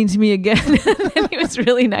he was mean to me again. Then he was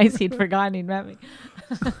really nice. He'd forgotten he'd met me.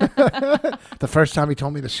 The first time he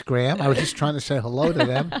told me to scram, I was just trying to say hello to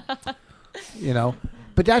them. You know.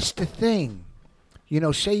 But that's the thing. You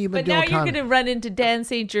know, say you've been doing... But now you're going to run into Dan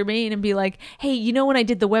St. Germain and be like, hey, you know when I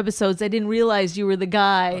did the webisodes, I didn't realize you were the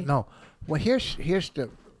guy. No. Well, here's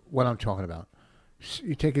what I'm talking about.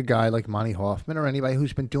 You take a guy like Monty Hoffman or anybody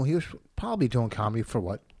who's been doing, he was probably doing comedy for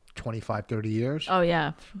what, 25, 30 years? Oh,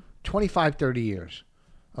 yeah. 25, 30 years.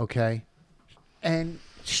 Okay. And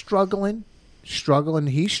struggling. He's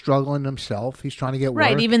struggling himself. He's trying to get work.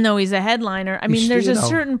 Right, even though he's a headliner. I mean, there's a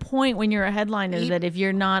certain point when you're a headliner that if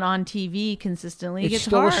you're not on TV consistently, it gets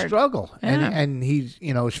hard. It's still a struggle. Yeah. And he's,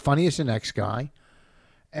 as funny as the next guy.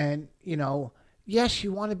 And, yes,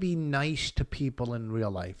 you want to be nice to people in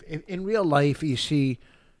real life. In real life, you see,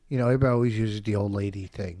 everybody always uses the old lady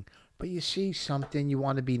thing. But you see something, you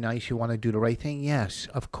want to be nice, you want to do the right thing. Yes,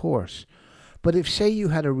 of course. But if, say, you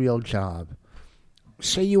had a real job,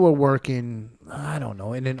 say you were working, I don't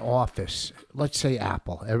know, in an office. Let's say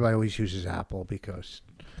Apple. Everybody always uses Apple because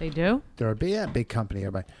they do. They're a big company.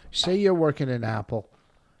 Everybody. Say you're working in Apple.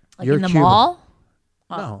 Like in the mall?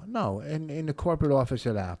 No, in the corporate office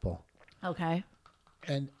at Apple. Okay.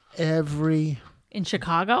 And in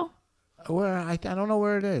Chicago? Where I don't know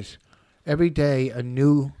where it is. Every day a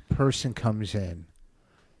new person comes in.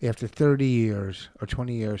 After 30 years or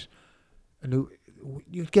 20 years, you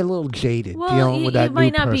get a little jaded dealing with that new person.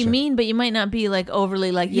 You might not be mean, but you might not be like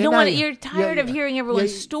overly like you're tired of hearing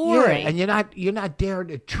everyone's story. Yeah, and you're not there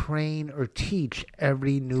to train or teach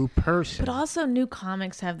every new person. But also new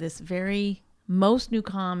comics have this most new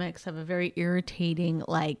comics have a very irritating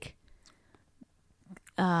like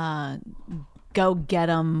go get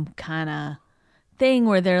 'em kind of thing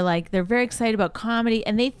where they're very excited about comedy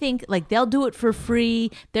and they think like they'll do it for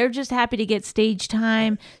free. They're just happy to get stage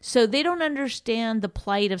time. So they don't understand the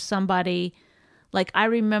plight of somebody. Like I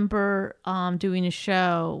remember doing a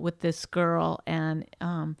show with this girl and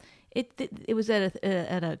it was at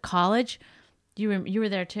a college. You were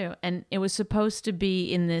there too, and it was supposed to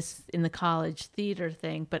be in the college theater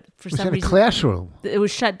thing, but for some reason, a classroom. It was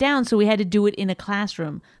shut down, so we had to do it in a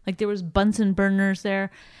classroom. Like there was Bunsen burners there,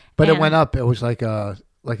 but it went up. It was like a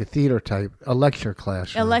theater type, a lecture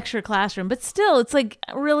classroom. A lecture classroom, but still, it's like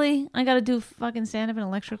really, I got to do fucking stand up in a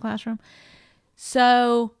lecture classroom.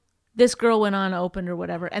 So this girl went on, opened or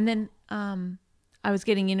whatever. And then I was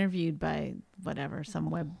getting interviewed by whatever, some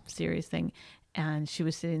web series thing. And she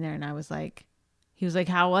was sitting there and I was like, he was like,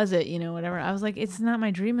 how was it? You know, whatever. I was like, it's not my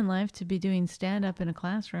dream in life to be doing stand up in a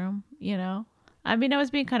classroom, you know? I mean, I was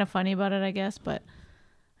being kind of funny about it, I guess, but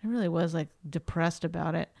I really was like depressed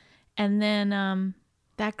about it. And then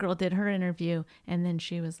that girl did her interview and then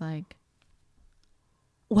she was like,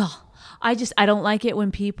 well, I don't like it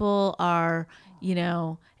when people are, you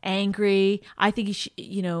know, angry. I think you should,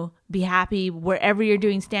 you know, be happy wherever you're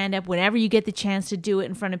doing stand up, whenever you get the chance to do it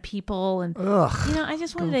in front of people. And, you know, I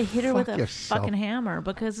just wanted to hit her with a fucking hammer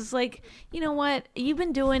because it's like, you know what? You've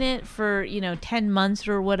been doing it for, you know, 10 months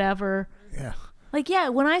or whatever. Yeah. Like, yeah,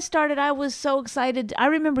 when I started, I was so excited. I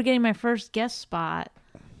remember getting my first guest spot,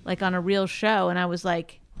 like on a real show. And I was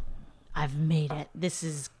like, I've made it. This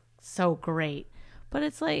is so great. But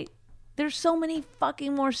it's like, there's so many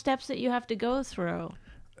fucking more steps that you have to go through.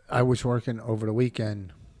 I was working over the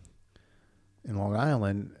weekend in Long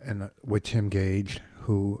Island and with Tim Gage,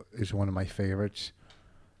 who is one of my favorites,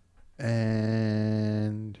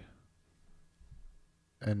 and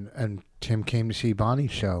Tim came to see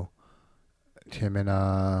Bonnie's show. Tim and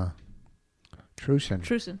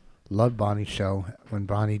Truson. Loved Bonnie's show when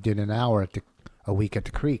Bonnie did an hour a week at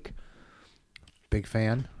the Creek. Big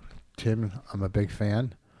fan. Tim, I'm a big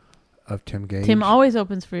fan of Tim Gage. Tim always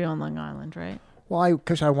opens for you on Long Island, right? Well,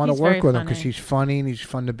 because I want to work with him because he's funny and he's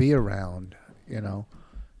fun to be around, you know.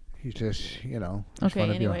 He's just, you know. Okay,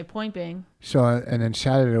 anyway, point being. So, and then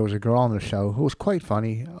Saturday there was a girl on the show who was quite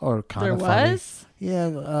funny or kind of funny. There was?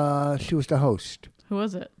 Yeah, she was the host. Who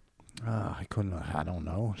was it? I don't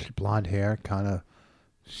know. She blonde hair, kind of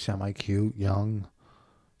semi-cute, young,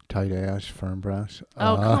 tight ass, firm breast.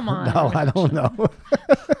 Oh, come on. No, I don't know.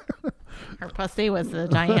 Her pussy was the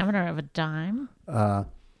diameter of a dime.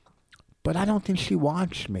 But I don't think she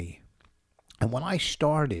watched me. And when I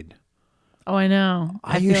started... Oh, I know.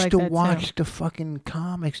 I used to watch the fucking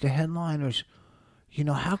comics, the headliners. You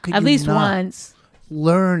know, how could at you least not once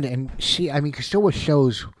learn and see? I mean, because there were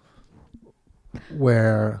shows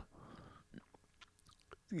where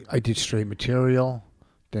I did straight material,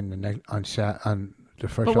 then the next on the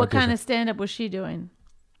first. But what kind of stand-up was she doing?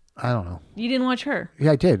 I don't know. You didn't watch her?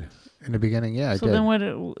 Yeah, I did in the beginning. Yeah, I did. So then what?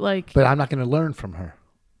 Like, but I'm not going to learn from her.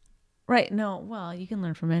 Right? No. Well, you can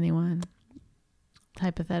learn from anyone,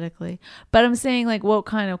 hypothetically. But I'm saying, like, what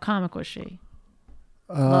kind of comic was she?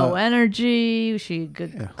 Low energy. Was she a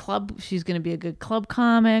good club? She's going to be a good club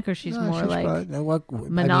comic, or she's more like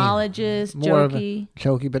monologist, jokey.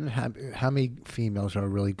 Jokey, but how many females are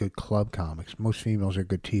really good club comics? Most females are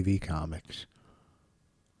good TV comics.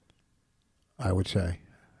 I would say,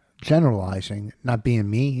 generalizing, not being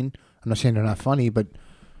mean. I'm not saying they're not funny, but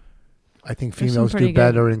I think females do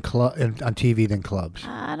better on TV than clubs.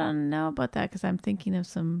 I don't know about that because I'm thinking of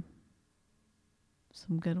some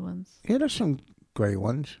good ones. Yeah, there's some great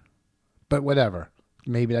ones, but whatever.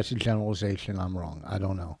 Maybe that's a generalization. I'm wrong. I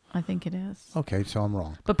don't know. I think it is. Okay, so I'm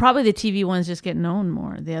wrong. But probably the TV ones just get known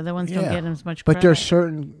more. The other ones don't get as much credit. But there's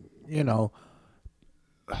certain, you know,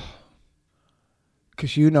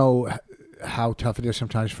 because you know how tough it is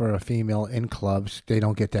sometimes for a female in clubs. They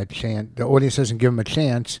don't get that chance. The audience doesn't give them a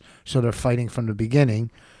chance, so they're fighting from the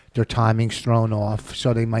beginning. Their timing's thrown off,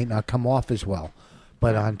 so they might not come off as well.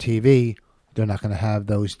 But on TV, they're not going to have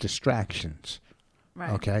those distractions.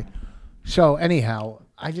 Right. Okay? So anyhow,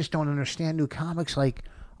 I just don't understand new comics. Like,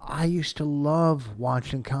 I used to love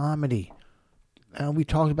watching comedy. We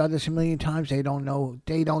talked about this a million times.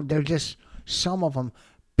 They're just, some of them,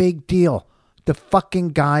 big deal. The fucking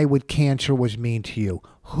guy with cancer was mean to you.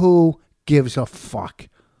 Who gives a fuck?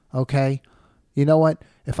 Okay? You know what?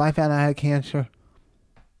 If I found I had cancer,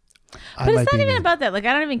 but it's not even about that. Like,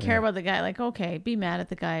 I don't even care about the guy. Like, okay, be mad at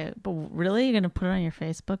the guy. But really? You're going to put it on your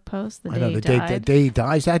Facebook post the day he died? The day he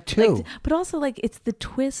dies, that too. Like, but also, like, it's the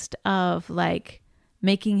twist of, like,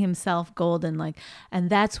 making himself golden. Like, and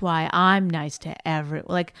that's why I'm nice to everyone.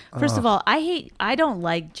 Like, first of all, I don't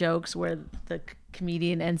like jokes where the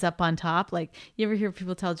comedian ends up on top. Like, you ever hear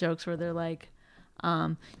people tell jokes where they're like,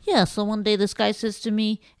 yeah, so one day this guy says to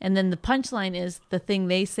me, and then the punchline is the thing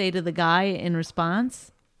they say to the guy in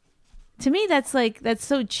response. To me, that's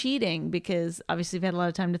so cheating because obviously you've had a lot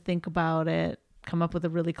of time to think about it, come up with a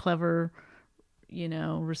really clever, you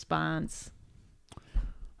know, response.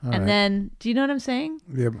 All and right. then, do you know what I'm saying?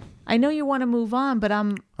 Yeah. I know you want to move on, but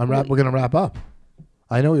we're going to wrap up.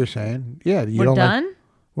 I know what you're saying. Yeah. We're done?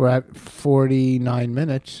 We're at 49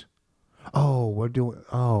 minutes.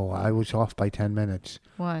 Oh, I was off by 10 minutes.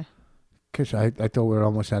 Why? Because I thought we were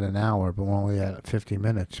almost at an hour, but we're only at 50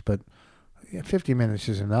 minutes. But 50 minutes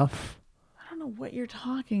is enough. I don't know what you're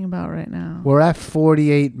talking about right now. We're at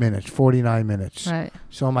 48 minutes, 49 minutes. Right.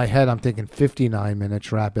 So in my head, I'm thinking 59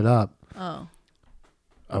 minutes, wrap it up. Oh.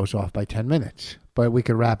 I was off by 10 minutes. But we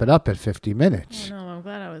could wrap it up at 50 minutes. Oh, no, I'm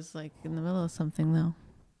glad I was like in the middle of something, though.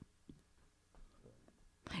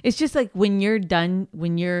 It's just like when you're done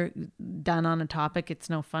on a topic, it's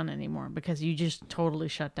no fun anymore because you just totally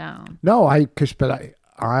shut down. No,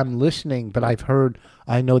 I'm listening, but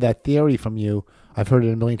I know that theory from you. I've heard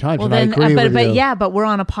it a million times, and I agree with you. Yeah, but we're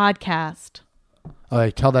on a podcast. All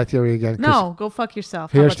right, tell that theory again. No, go fuck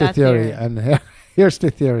yourself. Here's the theory, and here's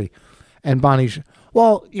the theory. And Bonnie's,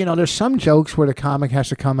 well, there's some jokes where the comic has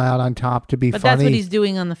to come out on top to be funny. But that's what he's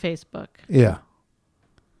doing on the Facebook. Yeah.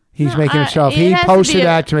 He's making himself, he posted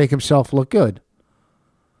that to make himself look good.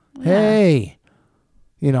 Yeah. Hey.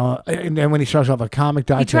 And then when he starts off a comic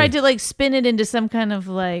documentary. He tried to like spin it into some kind of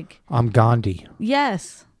like. I'm Gandhi.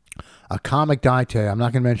 Yes. A comic died today. I'm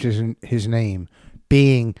not going to mention his name.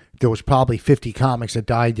 Being there was probably 50 comics that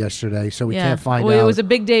died yesterday, so we can't find out. It was a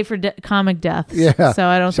big day for comic deaths. Yeah. So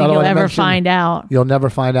I don't think you'll ever find out. You'll never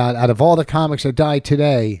find out. Out of all the comics that died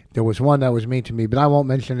today, there was one that was mean to me, but I won't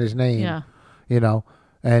mention his name. Yeah.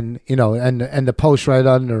 And the post right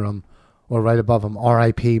under him or right above him,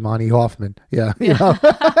 R.I.P. Monty Hoffman. Yeah.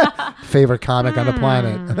 Favorite comic on the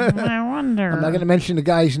planet. I wonder. I'm not going to mention the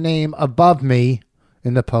guy's name above me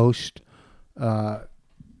in the post.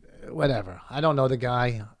 Whatever. I don't know the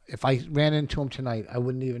guy. If I ran into him tonight, I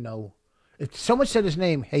wouldn't even know. If someone said his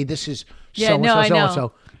name, hey, this is so-and-so,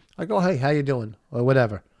 so-and-so. I go, hey, how you doing? Or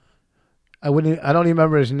whatever. I don't even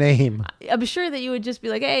remember his name. I'm sure that you would just be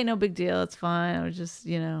like, hey, no big deal. It's fine. I would just,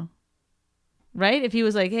 right? If he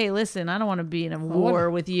was like, hey, listen, I don't want to be in a war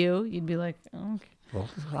with you. You'd be like, okay. Well,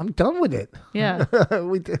 I'm done with it. Yeah.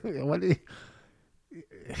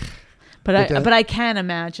 But I can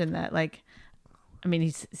imagine that, like, I mean,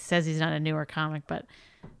 he says he's not a newer comic, but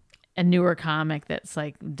a newer comic that's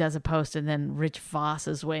like does a post and then Rich Voss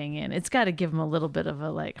is weighing in. It's got to give him a little bit of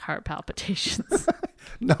a like heart palpitations.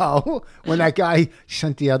 No, when that guy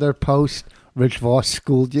sent the other post, Rich Voss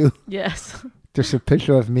schooled you. Yes. There's a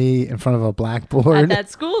picture of me in front of a blackboard at that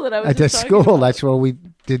school that I was at that school. About. That's where we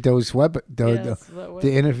did those the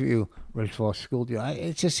interview. Rich Voss schooled you.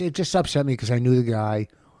 It just upset me because I knew the guy.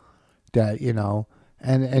 That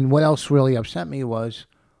and what else really upset me was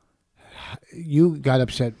you got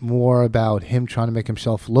upset more about him trying to make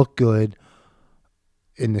himself look good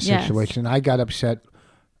in the situation. I got upset.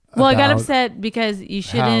 Well, I got upset because you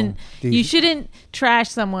shouldn't trash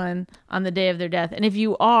someone on the day of their death, and if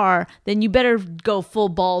you are, then you better go full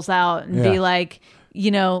balls out and be like,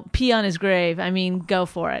 pee on his grave. I mean, go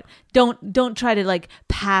for it. Don't try to like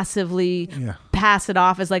passively pass it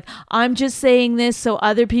off as like, I'm just saying this so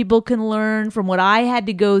other people can learn from what I had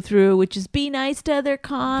to go through, which is be nice to other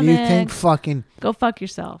comics. Do you think fucking go fuck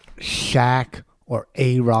yourself? Shaq or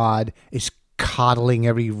A-Rod is coddling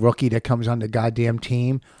every rookie that comes on the goddamn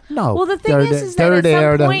team? No. Well, the thing is that at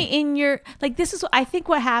some point in your like, this is I think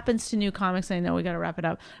what happens to new comics. I know we got to wrap it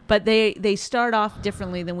up, but they start off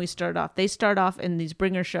differently than we start off. They start off in these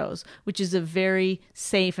bringer shows, which is a very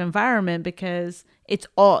safe environment because it's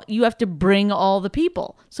all you have to bring all the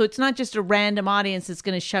people. So it's not just a random audience that's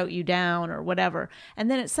going to shout you down or whatever.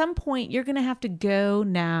 And then at some point you're going to have to go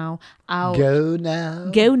now out into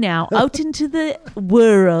the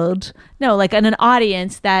world. No, like in an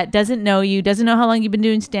audience that doesn't know you, doesn't know how long you've been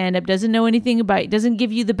doing stand-up, doesn't know anything about you, doesn't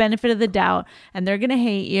give you the benefit of the doubt, and they're going to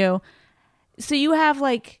hate you. So you have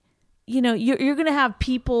like, you're going to have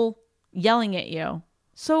people yelling at you.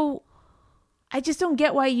 So I just don't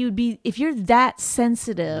get why you'd be, if you're that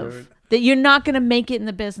sensitive, that you're not going to make it in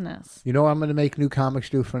the business. You know what I'm going to make new comics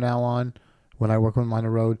do from now on? When I work with them on the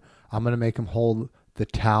road, I'm going to make them hold the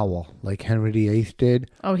towel like Henry VIII did.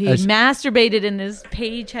 Oh, he masturbated and his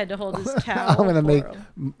page had to hold his towel. I'm going to make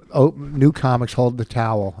new comics hold the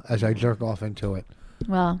towel as I jerk off into it.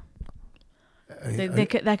 Well,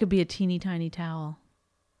 that could be a teeny tiny towel.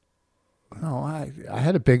 No, I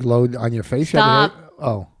had a big load on your face. Stop.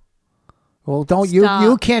 Oh. Well, don't Stop.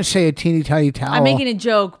 You can't say a teeny tiny towel. I'm making a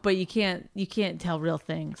joke, but you can't tell real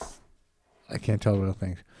things. I can't tell real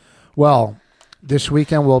things. Well, this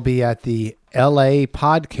weekend we'll be at the LA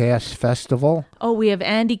Podcast Festival. Oh, we have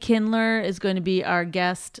Andy Kindler is going to be our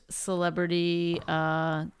guest celebrity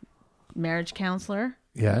marriage counselor.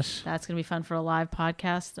 Yes. That's going to be fun for a live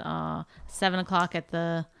podcast. 7:00 at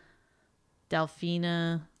the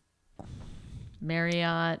Delphina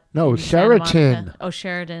Marriott. No, Sheraton. Oh,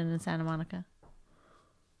 Sheridan in Santa Monica.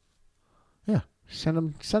 Yeah,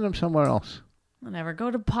 send them somewhere else. Whatever. Go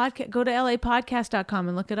to lapodcast.com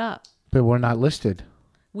and look it up. But we're not listed.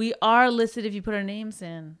 We are listed if you put our names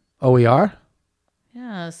in. Oh, we are?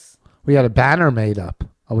 Yes. We had a banner made up.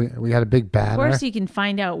 We had a big banner. Of course, you can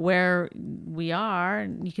find out where we are.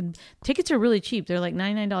 Tickets are really cheap. They're like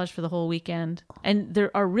 $99 for the whole weekend, and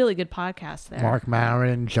there are really good podcasts there. Mark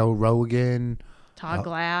Maron, Joe Rogan, Todd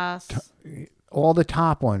Glass, all the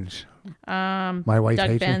top ones. My wife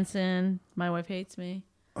Doug hates Benson. My wife hates me. me.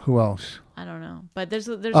 Who else? I don't know, but there's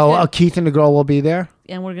Keith and the girl will be there.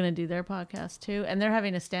 and we're gonna do their podcast too. And they're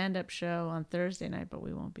having a stand-up show on Thursday night, but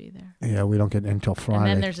we won't be there. Yeah, we don't get in until Friday. And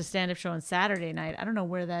then there's a stand-up show on Saturday night. I don't know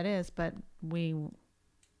where that is, but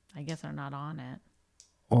I guess, are not on it.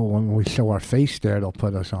 Oh, when we show our face there, they'll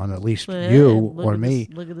put us on. At least you or me.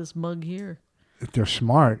 Look at this mug here. If they're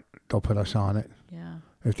smart, they'll put us on it. Yeah.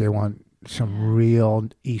 If they want some real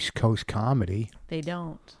East Coast comedy. They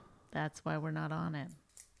don't. That's why we're not on it.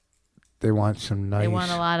 They want some nice. They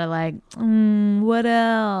want a lot of like, what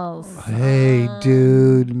else? Hey,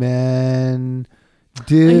 dude, man.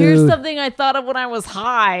 Dude. Here's something I thought of when I was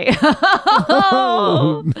high.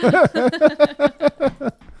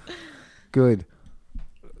 Good.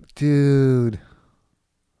 Dude.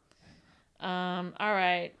 All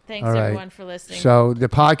right. Thanks, All right. everyone, for listening. So the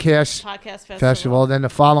podcast festival. Then the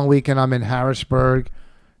following weekend, I'm in Harrisburg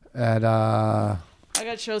at I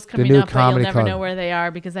got shows coming new up, but you'll comedy never club. know where they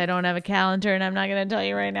are because I don't have a calendar, and I'm not going to tell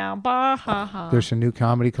you right now. Bah, ha, ha. There's a new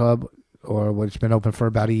comedy club, or what's been open for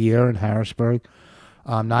about a year in Harrisburg.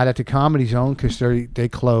 Not at the Comedy Zone because they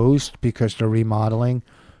closed because they're remodeling.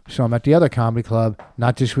 So I'm at the other comedy club,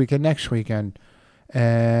 not this weekend, next weekend.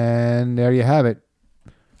 And there you have it.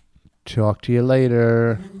 Talk to you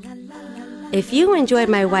later. If you enjoyed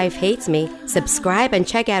My Wife Hates Me, subscribe and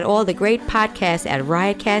check out all the great podcasts at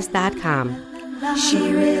riotcast.com. She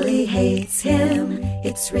really hates him,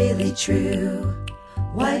 it's really true.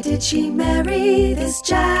 Why did she marry this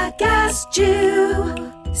jackass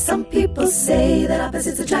Jew? Some people say that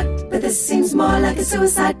opposites attract, but this seems more like a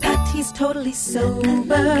suicide pact. He's totally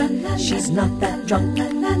sober, she's not that drunk.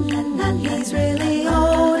 He's really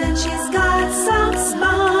old and she's got some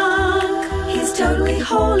spunk. He's totally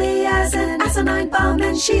holy as an asinine bomb,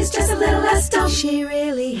 and she's just a little less dumb. She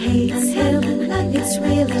really hates him, it's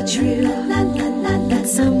really true. But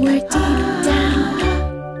somewhere deep down,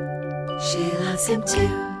 she loves him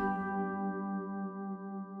too.